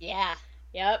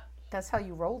 Yep, that's how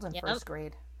you rolled in first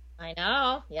grade. I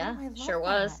know. Yeah, I love sure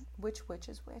that. Was. Which witch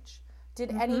is which?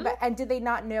 Did anybody, and did they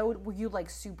not know? Were you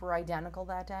super identical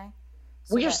that day?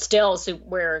 We're still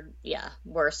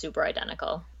we're super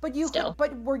identical. But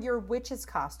but were your witches'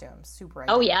 costumes super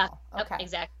identical? Oh yeah. Okay. Yep,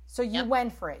 exactly. So you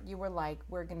went for it. You were like,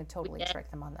 we're gonna totally trick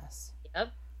them on this.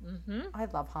 Yep. Mm-hmm. I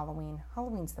love Halloween.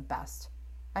 Halloween's the best.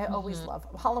 I always love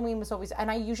Halloween. Was always, and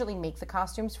I usually make the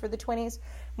costumes for the twinnies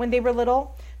when they were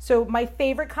little. So my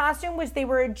favorite costume was they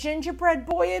were a gingerbread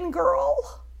boy and girl.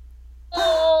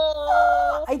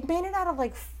 Oh. I made it out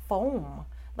of foam.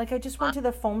 I just went to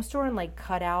the foam store and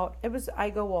cut out. I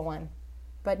go all in.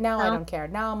 But now I don't care.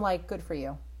 Now I'm good for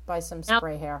you. Buy some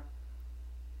spray hair.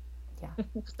 Yeah. So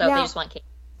they just want cake.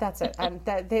 That's it. And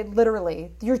they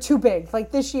literally, you're too big.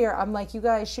 This year, I'm you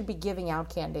guys should be giving out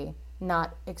candy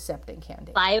not accepting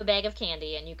candy. Buy a bag of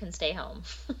candy and you can stay home.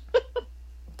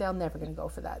 They're never going to go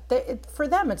for that. For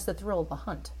them, it's the thrill of the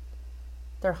hunt.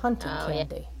 They're hunting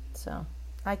candy. Yeah. So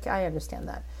I understand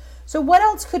that. So what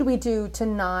else could we do to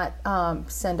not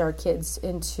send our kids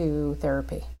into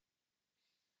therapy?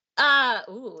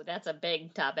 That's a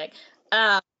big topic.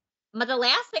 But the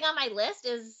last thing on my list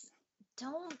is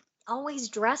don't always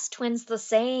dress twins the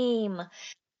same.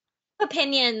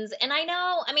 Opinions. And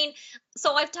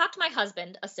so I've talked to my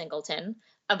husband, a singleton,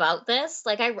 about this.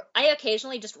 Like I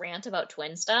occasionally just rant about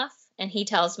twin stuff, and he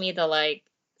tells me the like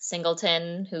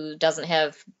singleton who doesn't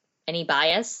have any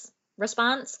bias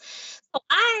response. So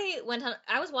I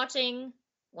was watching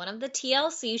one of the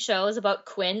TLC shows about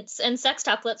quints and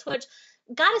sextuplets, which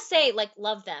gotta say, like,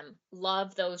 love them.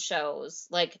 Love those shows.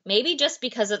 Like, maybe just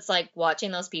because it's like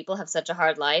watching those people have such a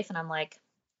hard life, and I'm like,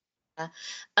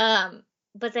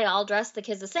 but they all dress the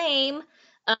kids the same.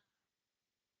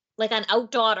 Like on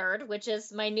Outdaughtered, which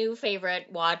is my new favorite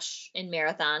watch in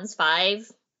marathons,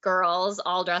 5 girls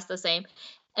all dressed the same.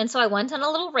 And so I went on a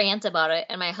little rant about it,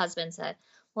 and my husband said,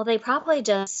 well, they probably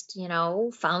just,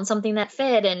 found something that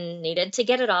fit and needed to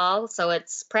get it all, so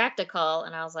it's practical.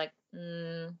 And I was like,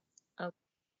 okay.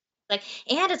 Like,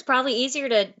 and it's probably easier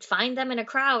to find them in a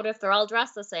crowd if they're all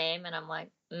dressed the same. And I'm like,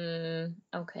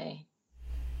 okay.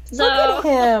 So, look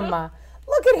at him.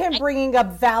 Look at him bringing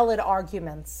up valid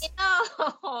arguments.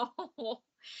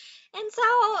 And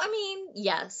so,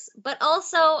 yes. But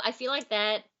also, I feel like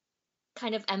that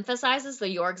kind of emphasizes that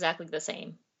you're exactly the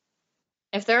same.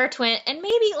 If they're a twin, and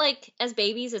maybe, like, as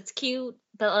babies, it's cute,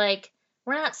 but, like,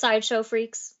 we're not sideshow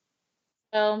freaks.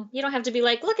 So you don't have to be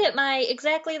like, look at my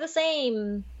exactly the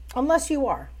same. Unless you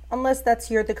are. Unless that's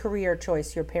the career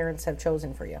choice your parents have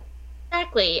chosen for you.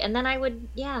 Exactly. And then I would,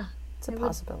 It's a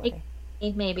possibility.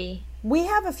 Maybe. We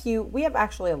have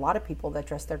actually a lot of people that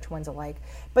dress their twins alike,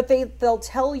 but they'll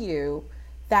tell you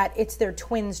that it's their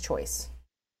twins' choice.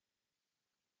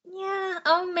 Yeah,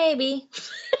 maybe.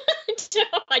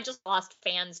 I just lost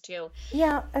fans too.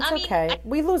 Yeah, it's okay.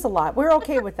 We lose a lot. We're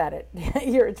okay with that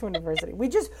here at Twiniversity. We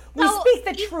speak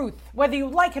the truth, whether you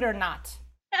like it or not.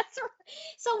 That's right.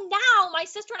 So now my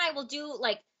sister and I will do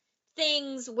like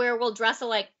things where we'll dress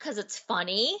alike because it's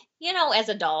funny, as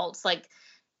adults. Like,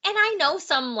 and I know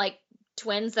some like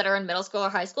twins that are in middle school or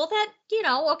high school that,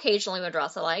 occasionally would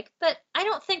dress alike, but I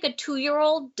don't think a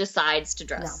 2-year-old decides to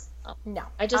dress. No.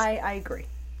 I agree.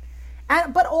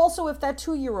 But also, if that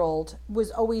 2-year-old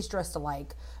was always dressed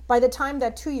alike, by the time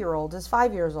that 2-year-old is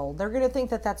 5 years old, they're going to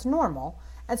think that that's normal.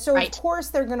 And so, Of course,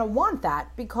 they're going to want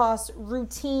that because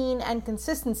routine and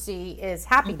consistency is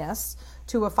happiness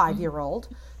to a 5-year-old.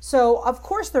 So, of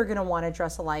course, they're going to want to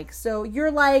dress alike. So,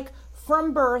 you're like,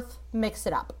 from birth, mix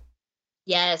it up.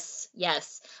 Yes.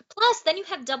 Plus, then you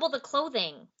have double the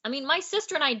clothing. My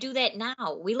sister and I do that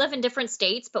now. We live in different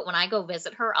states, but when I go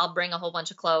visit her, I'll bring a whole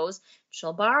bunch of clothes.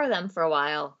 She'll borrow them for a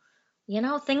while.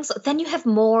 Things. Then you have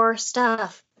more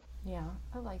stuff. Yeah,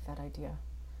 I like that idea.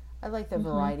 I like the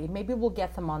variety. Maybe we'll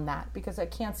get them on that because I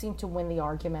can't seem to win the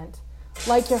argument.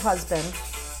 Like your husband.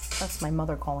 That's my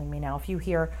mother calling me now. If you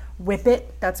hear whip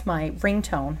it, that's my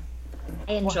ringtone.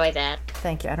 I enjoy that.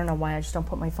 Thank you. I don't know why I just don't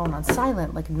put my phone on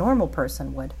silent like a normal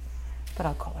person would, but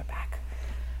I'll call her back.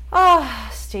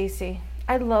 Stacy,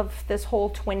 I love this whole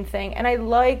twin thing, and I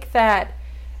like that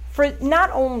for not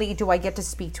only do I get to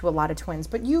speak to a lot of twins,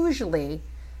 but usually,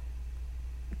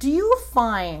 do you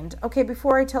find,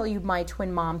 before I tell you my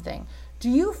twin mom thing, do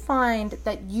you find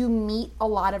that you meet a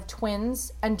lot of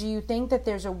twins, and do you think that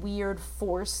there's a weird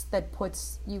force that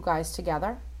puts you guys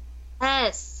together?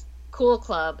 Yes. Cool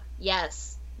club.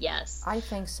 Yes. I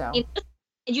think so.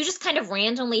 And you just kind of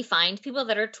randomly find people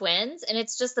that are twins, and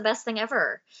it's just the best thing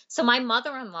ever. So my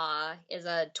mother-in-law is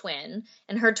a twin,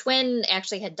 and her twin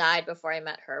actually had died before I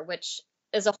met her, which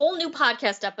is a whole new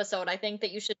podcast episode I think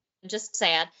that you should just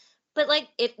sad. But like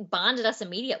it bonded us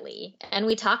immediately, and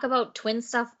we talk about twin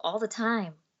stuff all the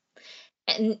time.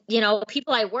 And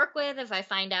people I work with, if I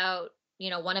find out,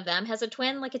 one of them has a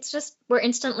twin, like it's just we're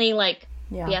instantly like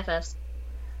BFFs.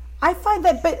 I find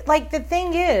that, but like the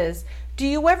thing is, do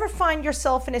you ever find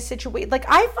yourself in a situation, like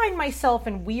I find myself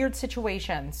in weird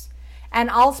situations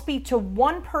and I'll speak to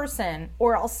one person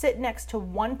or I'll sit next to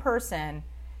one person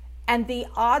and the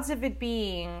odds of it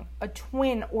being a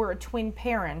twin or a twin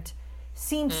parent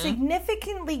seem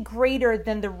significantly greater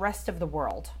than the rest of the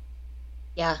world.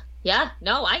 Yeah.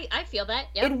 No, I feel that.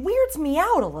 Yep. It weirds me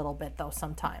out a little bit though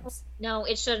sometimes. No,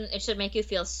 it shouldn't. It should make you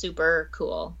feel super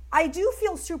cool. I do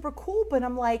feel super cool, but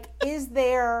I'm like,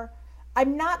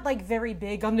 I'm not like very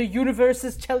big on the universe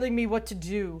is telling me what to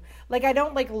do. Like I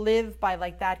don't like live by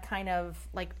like that kind of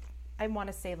like I want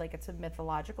to say like it's a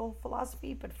mythological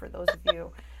philosophy, but for those of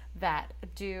you that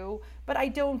do, but I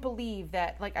don't believe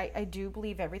that, like, I do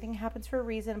believe everything happens for a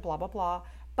reason, blah, blah, blah.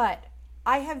 But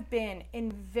I have been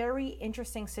in very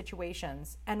interesting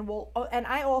situations, and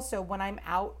I also, when I'm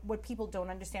out, what people don't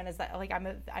understand is that, like,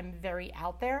 I'm very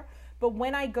out there, but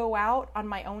when I go out on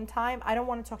my own time, I don't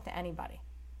want to talk to anybody.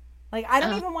 Like, I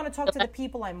don't even want to talk to the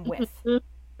people I'm with.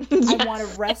 I want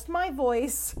to rest my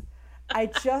voice. I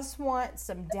just want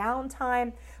some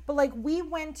downtime. But like, we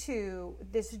went to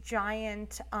this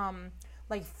giant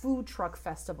like food truck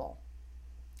festival,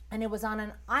 and it was on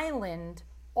an island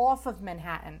off of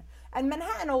Manhattan. And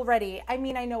Manhattan already, I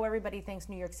mean, I know everybody thinks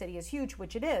New York City is huge,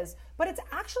 which it is, but it's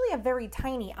actually a very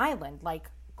tiny island. Like,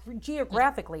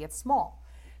 geographically, it's small.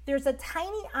 There's a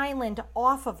tiny island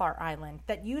off of our island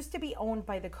that used to be owned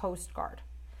by the Coast Guard.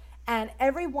 And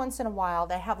every once in a while,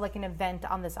 they have like an event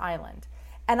on this island.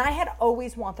 And I had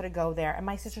always wanted to go there. And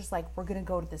my sister's like, we're going to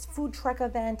go to this food truck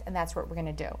event, and that's what we're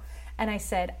going to do. And I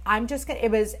said, I'm just going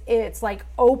to, it's like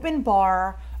open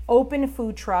bar, open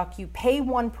food truck. You pay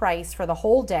one price for the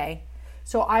whole day.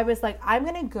 So I was like, I'm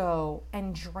going to go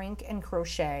and drink and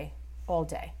crochet all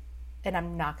day. And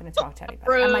I'm not going to talk to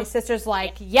anybody. And my sister's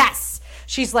like, yes.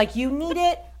 She's like, you need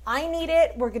it. I need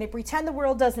it. We're going to pretend the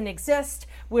world doesn't exist.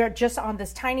 We're just on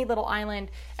this tiny little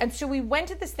island. And so we went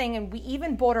to this thing, and we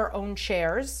even bought our own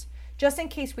chairs just in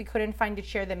case we couldn't find a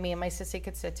chair that me and my sissy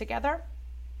could sit together.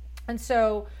 And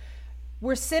so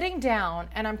we're sitting down,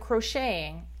 and I'm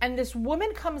crocheting, and this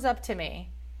woman comes up to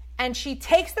me, and she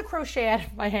takes the crochet out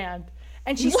of my hand,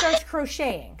 and she starts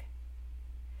crocheting.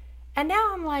 And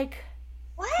now I'm like,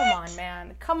 what? Come on,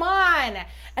 man. Come on.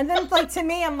 And then, like, to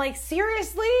me, I'm like,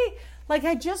 seriously? Like,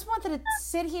 I just wanted to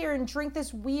sit here and drink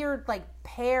this weird, like,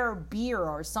 pear beer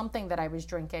or something that I was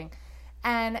drinking.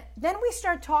 And then we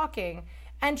start talking,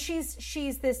 and she's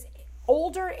this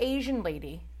older Asian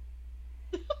lady.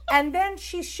 And then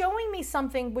she's showing me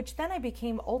something, which then I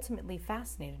became ultimately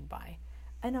fascinated by.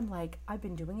 And I'm like, I've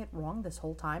been doing it wrong this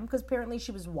whole time, because apparently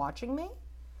she was watching me.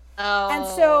 Oh. And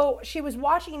so she was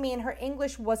watching me, and her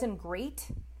English wasn't great.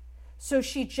 So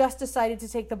she just decided to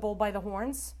take the bull by the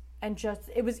horns. And just,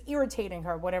 it was irritating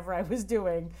her, whatever I was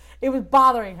doing. It was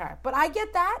bothering her. But I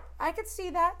get that. I could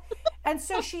see that. And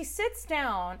so she sits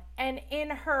down, and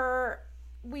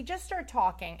we just start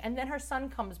talking. And then her son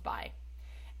comes by.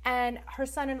 And her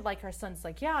son's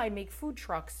like, yeah, I make food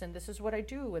trucks, and this is what I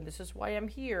do, and this is why I'm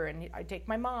here. And I take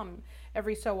my mom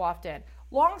every so often.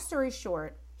 Long story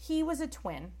short, he was a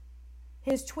twin.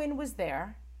 His twin was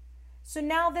there. So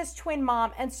now this twin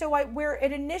mom, and so where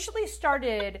it initially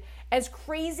started as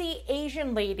crazy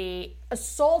Asian lady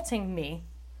assaulting me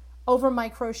over my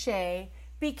crochet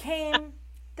became,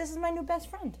 this is my new best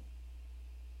friend.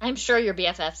 I'm sure you're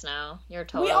BFFs now. You're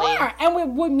totally. We are, and we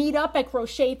would meet up at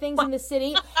crochet things in the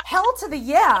city. Hell to the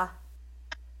yeah.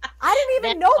 I didn't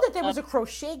even know that there was a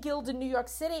crochet guild in New York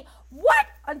City. What?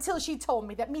 Until she told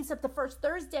me. That meets up the first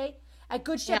Thursday at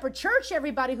Good Shepherd Church,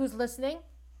 everybody who's listening.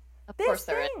 Of course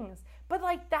there is. But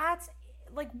like, that's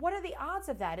like, what are the odds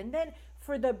of that? And then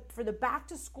for the back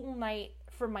to school night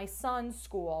for my son's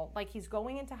school, like, he's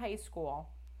going into high school,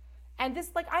 and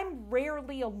this, like, I'm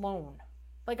rarely alone.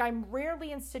 Like, I'm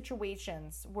rarely in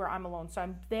situations where I'm alone. So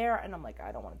I'm there, and I'm like,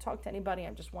 I don't want to talk to anybody.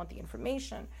 I just want the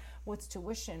information. What's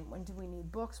tuition? When do we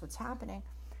need books? What's happening?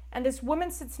 And this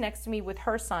woman sits next to me with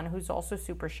her son, who's also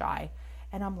super shy.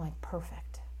 And I'm like,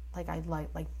 perfect. Like, I'd like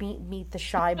meet the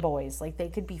shy boys. Like, they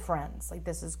could be friends. Like,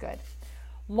 this is good.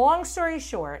 Long story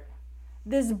short,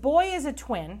 this boy is a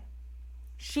twin.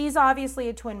 She's obviously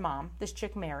a twin mom, this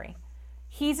chick Mary.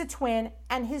 He's a twin,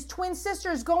 and his twin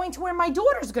sister is going to where my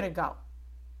daughter's going to go.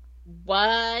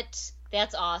 What?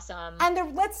 That's awesome.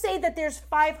 And let's say that there's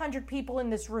 500 people in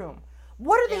this room.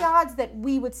 What are the odds that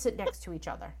we would sit next to each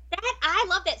other? I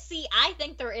love that. See, I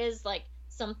think there is, like,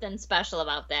 something special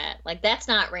about that. Like, that's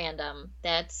not random.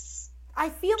 I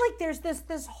feel like there's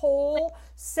this whole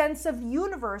sense of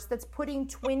universe that's putting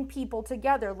twin people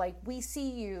together. Like, we see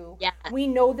you. Yeah. We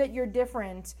know that you're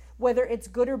different. Whether it's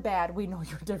good or bad, we know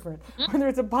you're different. Mm-hmm. Whether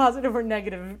it's a positive or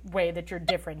negative way that you're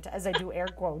different, as I do air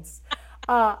quotes.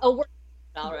 We're all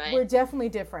right. We're definitely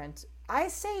different. I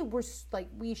say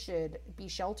we should be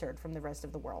sheltered from the rest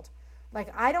of the world.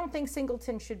 Like, I don't think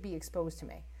singleton should be exposed to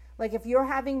me. Like, if you're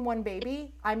having one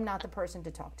baby, I'm not the person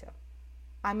to talk to.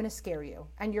 I'm going to scare you,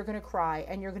 and you're going to cry,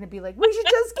 and you're going to be like, we should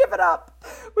just give it up.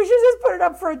 We should just put it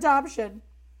up for adoption.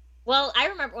 Well, I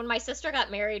remember when my sister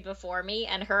got married before me,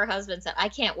 and her husband said, I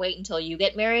can't wait until you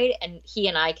get married, and he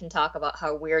and I can talk about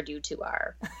how weird you two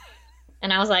are.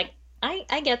 And I was like,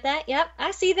 I get that. Yep,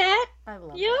 I see that. I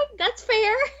love yep, it. That's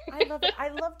fair. I love it. I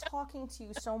love talking to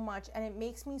you so much, and it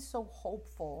makes me so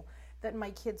hopeful that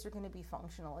my kids are going to be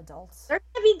functional adults. They're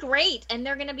going to be great, and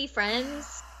they're going to be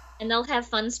friends, and they'll have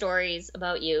fun stories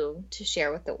about you to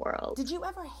share with the world. Did you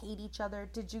ever hate each other?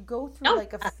 Did you go through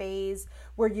like a phase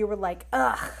where you were like,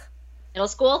 ugh? Middle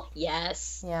school?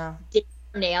 Yes. Yeah. Did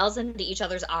nails into each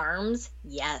other's arms?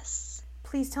 Yes.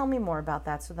 Please tell me more about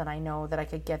that so that I know that I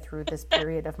could get through this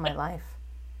period of my life.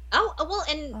 Oh, well,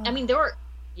 and I mean, there were,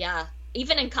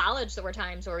 even in college, there were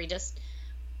times where we just,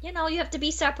 you have to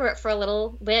be separate for a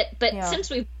little bit. But since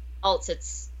we've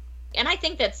adults, and I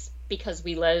think that's because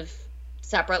we live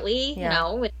separately,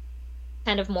 it's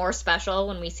kind of more special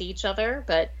when we see each other.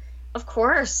 But of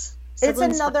course, it's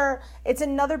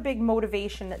another big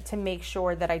motivation to make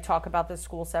sure that I talk about the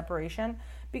school separation,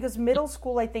 because middle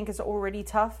school I think is already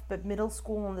tough, but middle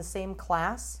school in the same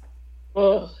class.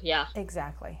 Oh, yeah.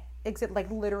 Exactly.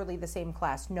 Like literally the same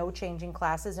class, no changing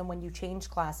classes. And when you change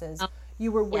classes,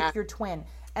 you were with your twin.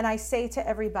 And I say to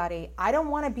everybody, I don't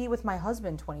want to be with my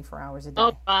husband 24 hours a day.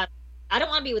 Oh, God. I don't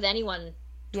want to be with anyone.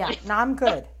 Yeah, no, I'm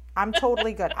good. I'm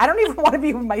totally good. I don't even want to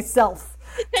be with myself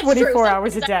 24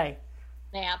 hours a day.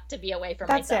 Nap to be away from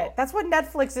myself. That's it. That's what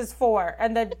Netflix is for,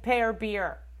 and then pair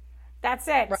beer. That's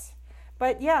it. Right.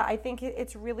 But yeah, I think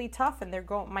it's really tough, and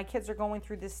my kids are going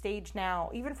through this stage now,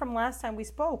 even from last time we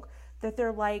spoke, that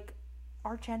they're like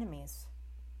arch enemies.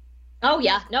 Oh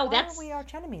yeah, no, why are we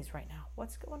arch enemies right now?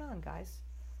 What's going on, guys?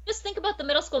 Just think about the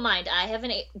middle school mind. I have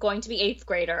going to be 8th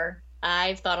grader.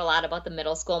 I've thought a lot about the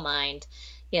middle school mind.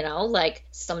 Like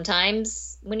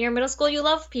sometimes when you're in middle school, you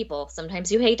love people.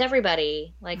 Sometimes you hate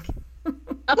everybody. Like,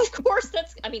 of course,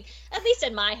 at least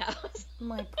in my house.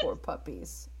 My poor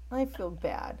puppies. I feel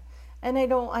bad. And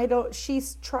she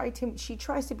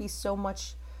tries to be so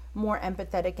much more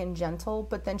empathetic and gentle,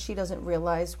 but then she doesn't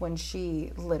realize when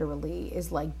she literally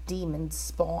is like demon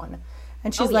spawn.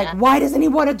 And she's like, why doesn't he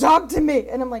want to talk to me?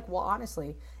 And I'm like, well,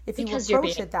 honestly, if you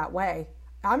approach it that way,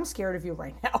 I'm scared of you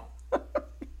right now.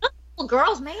 Well,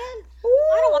 girls, man. Ooh.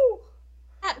 I don't want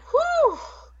that. Whew.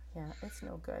 Yeah, it's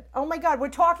no good. Oh my God, we're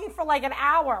talking for like an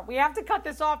hour. We have to cut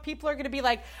this off. People are going to be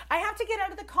like, I have to get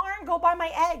out of the car and go buy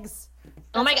my eggs.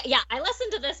 Oh my God. Yeah, I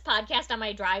listened to this podcast on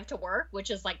my drive to work, which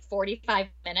is like 45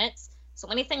 minutes. So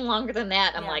anything longer than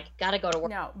that, I'm like, gotta go to work.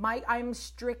 No, I'm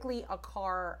strictly a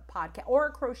car podcast or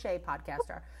a crochet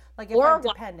podcaster. Like if I'm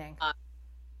depending.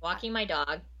 Walking my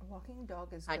dog. Walking a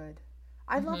dog is good.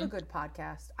 I love a good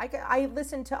podcast. I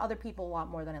listen to other people a lot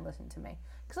more than I listen to me.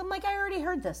 Because I'm like, I already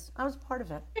heard this. I was part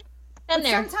of it. But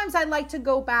sometimes I like to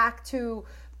go back to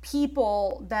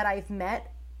people that I've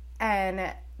met,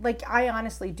 and like I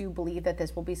honestly do believe that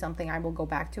this will be something I will go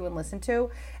back to and listen to.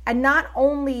 And not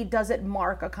only does it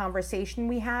mark a conversation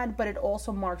we had, but it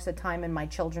also marks a time in my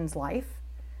children's life.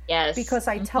 Yes. Because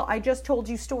I just told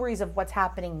you stories of what's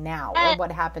happening now or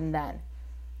what happened then.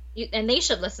 And they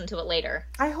should listen to it later.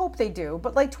 I hope they do.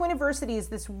 But like Twiniversity is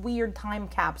this weird time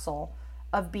capsule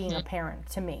of being a parent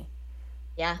to me.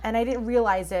 Yeah. And I didn't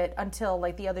realize it until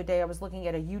like the other day I was looking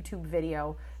at a YouTube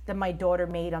video that my daughter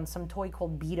made on some toy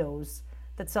called Beatos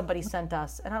that somebody sent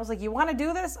us. And I was like, you want to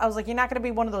do this? I was like, you're not going to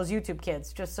be one of those YouTube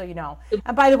kids, just so you know.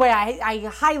 And by the way, I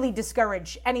highly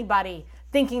discourage anybody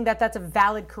thinking that that's a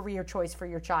valid career choice for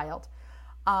your child.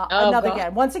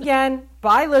 Once again,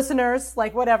 bye listeners,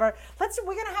 like whatever.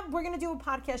 We're gonna do a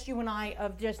podcast, you and I,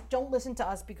 of just don't listen to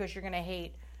us because you're gonna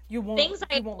hate. You won't. Things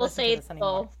I will say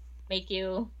will make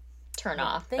you turn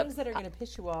off. Things that are gonna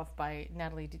piss you off by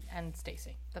Natalie and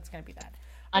Stacy. That's gonna be that.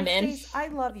 I'm in. Stace, I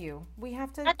love you. We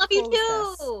have to. I love you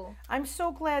too. This. I'm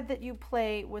so glad that you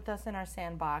play with us in our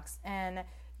sandbox, and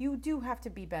you do have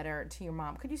to be better to your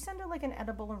mom. Could you send her like an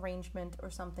edible arrangement or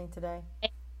something today?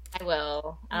 I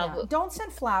will. Don't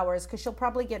send flowers because she'll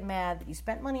probably get mad that you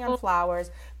spent money on flowers.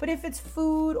 But if it's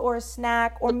food or a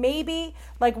snack, or maybe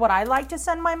like what I like to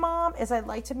send my mom is I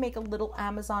like to make a little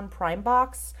Amazon Prime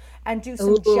box and do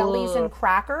some jellies and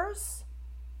crackers,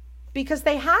 because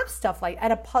they have stuff like,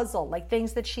 and a puzzle, like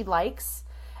things that she likes.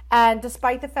 And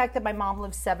despite the fact that my mom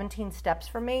lives 17 steps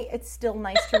from me, it's still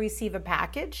nice to receive a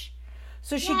package.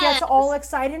 So she gets all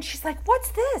excited and she's like, what's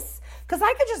this? Because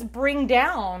I could just bring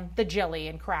down the jelly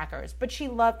and crackers, but she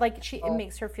loved, it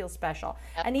makes her feel special.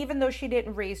 Yep. And even though she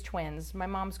didn't raise twins, my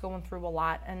mom's going through a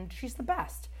lot and she's the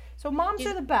best. So moms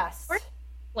are the best.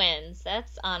 Twins,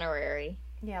 that's honorary.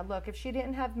 Yeah, look, if she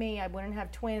didn't have me, I wouldn't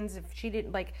have twins. If she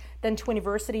didn't, then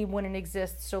Twiniversity wouldn't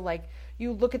exist. So,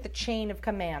 you look at the chain of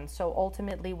command. So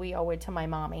ultimately, we owe it to my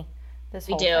mommy. This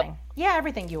whole thing. Yeah,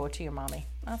 everything you owe to your mommy.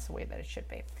 That's the way that it should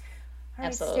be. All right,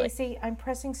 Absolutely. Stacey, I'm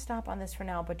pressing stop on this for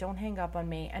now, but don't hang up on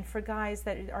me. And for guys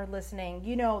that are listening,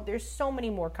 you know, there's so many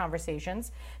more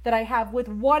conversations that I have with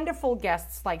wonderful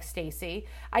guests like Stacey.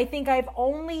 I think I've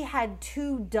only had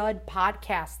 2 dud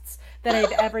podcasts that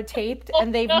I've ever taped,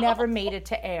 and they've never made it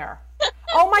to air.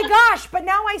 Oh my gosh, but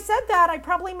now I said that, I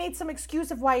probably made some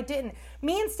excuse of why I didn't.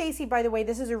 Me and Stacey, by the way,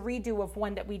 this is a redo of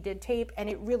one that we did tape, and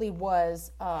it really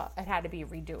was, it had to be a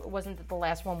redo. It wasn't that the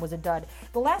last one was a dud.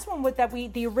 The last one was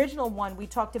the original one, we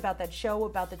talked about that show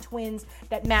about the twins,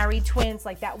 that married twins,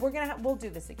 like that. We'll do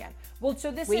this again.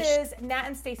 So this is Nat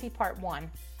and Stacey part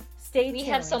 1. Stay tuned. We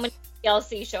have so many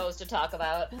TLC shows to talk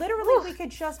about. Literally, we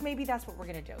could just, maybe that's what we're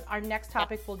going to do. Our next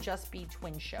topic will just be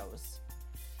twin shows.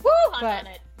 Woo, I'm on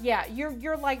it. Yeah,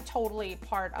 you're like totally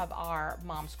part of our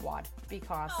mom squad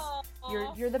because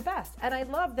you're the best. And I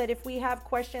love that if we have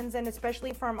questions, and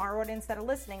especially from our audience that are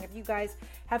listening, if you guys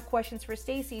have questions for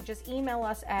Stacey, just email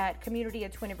us at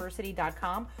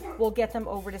community@twiniversity.com. We'll get them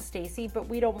over to Stacey, but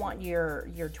we don't want your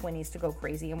twinnies to go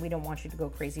crazy, and we don't want you to go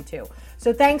crazy too.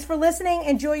 So thanks for listening.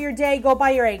 Enjoy your day. Go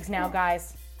buy your eggs now,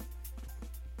 guys.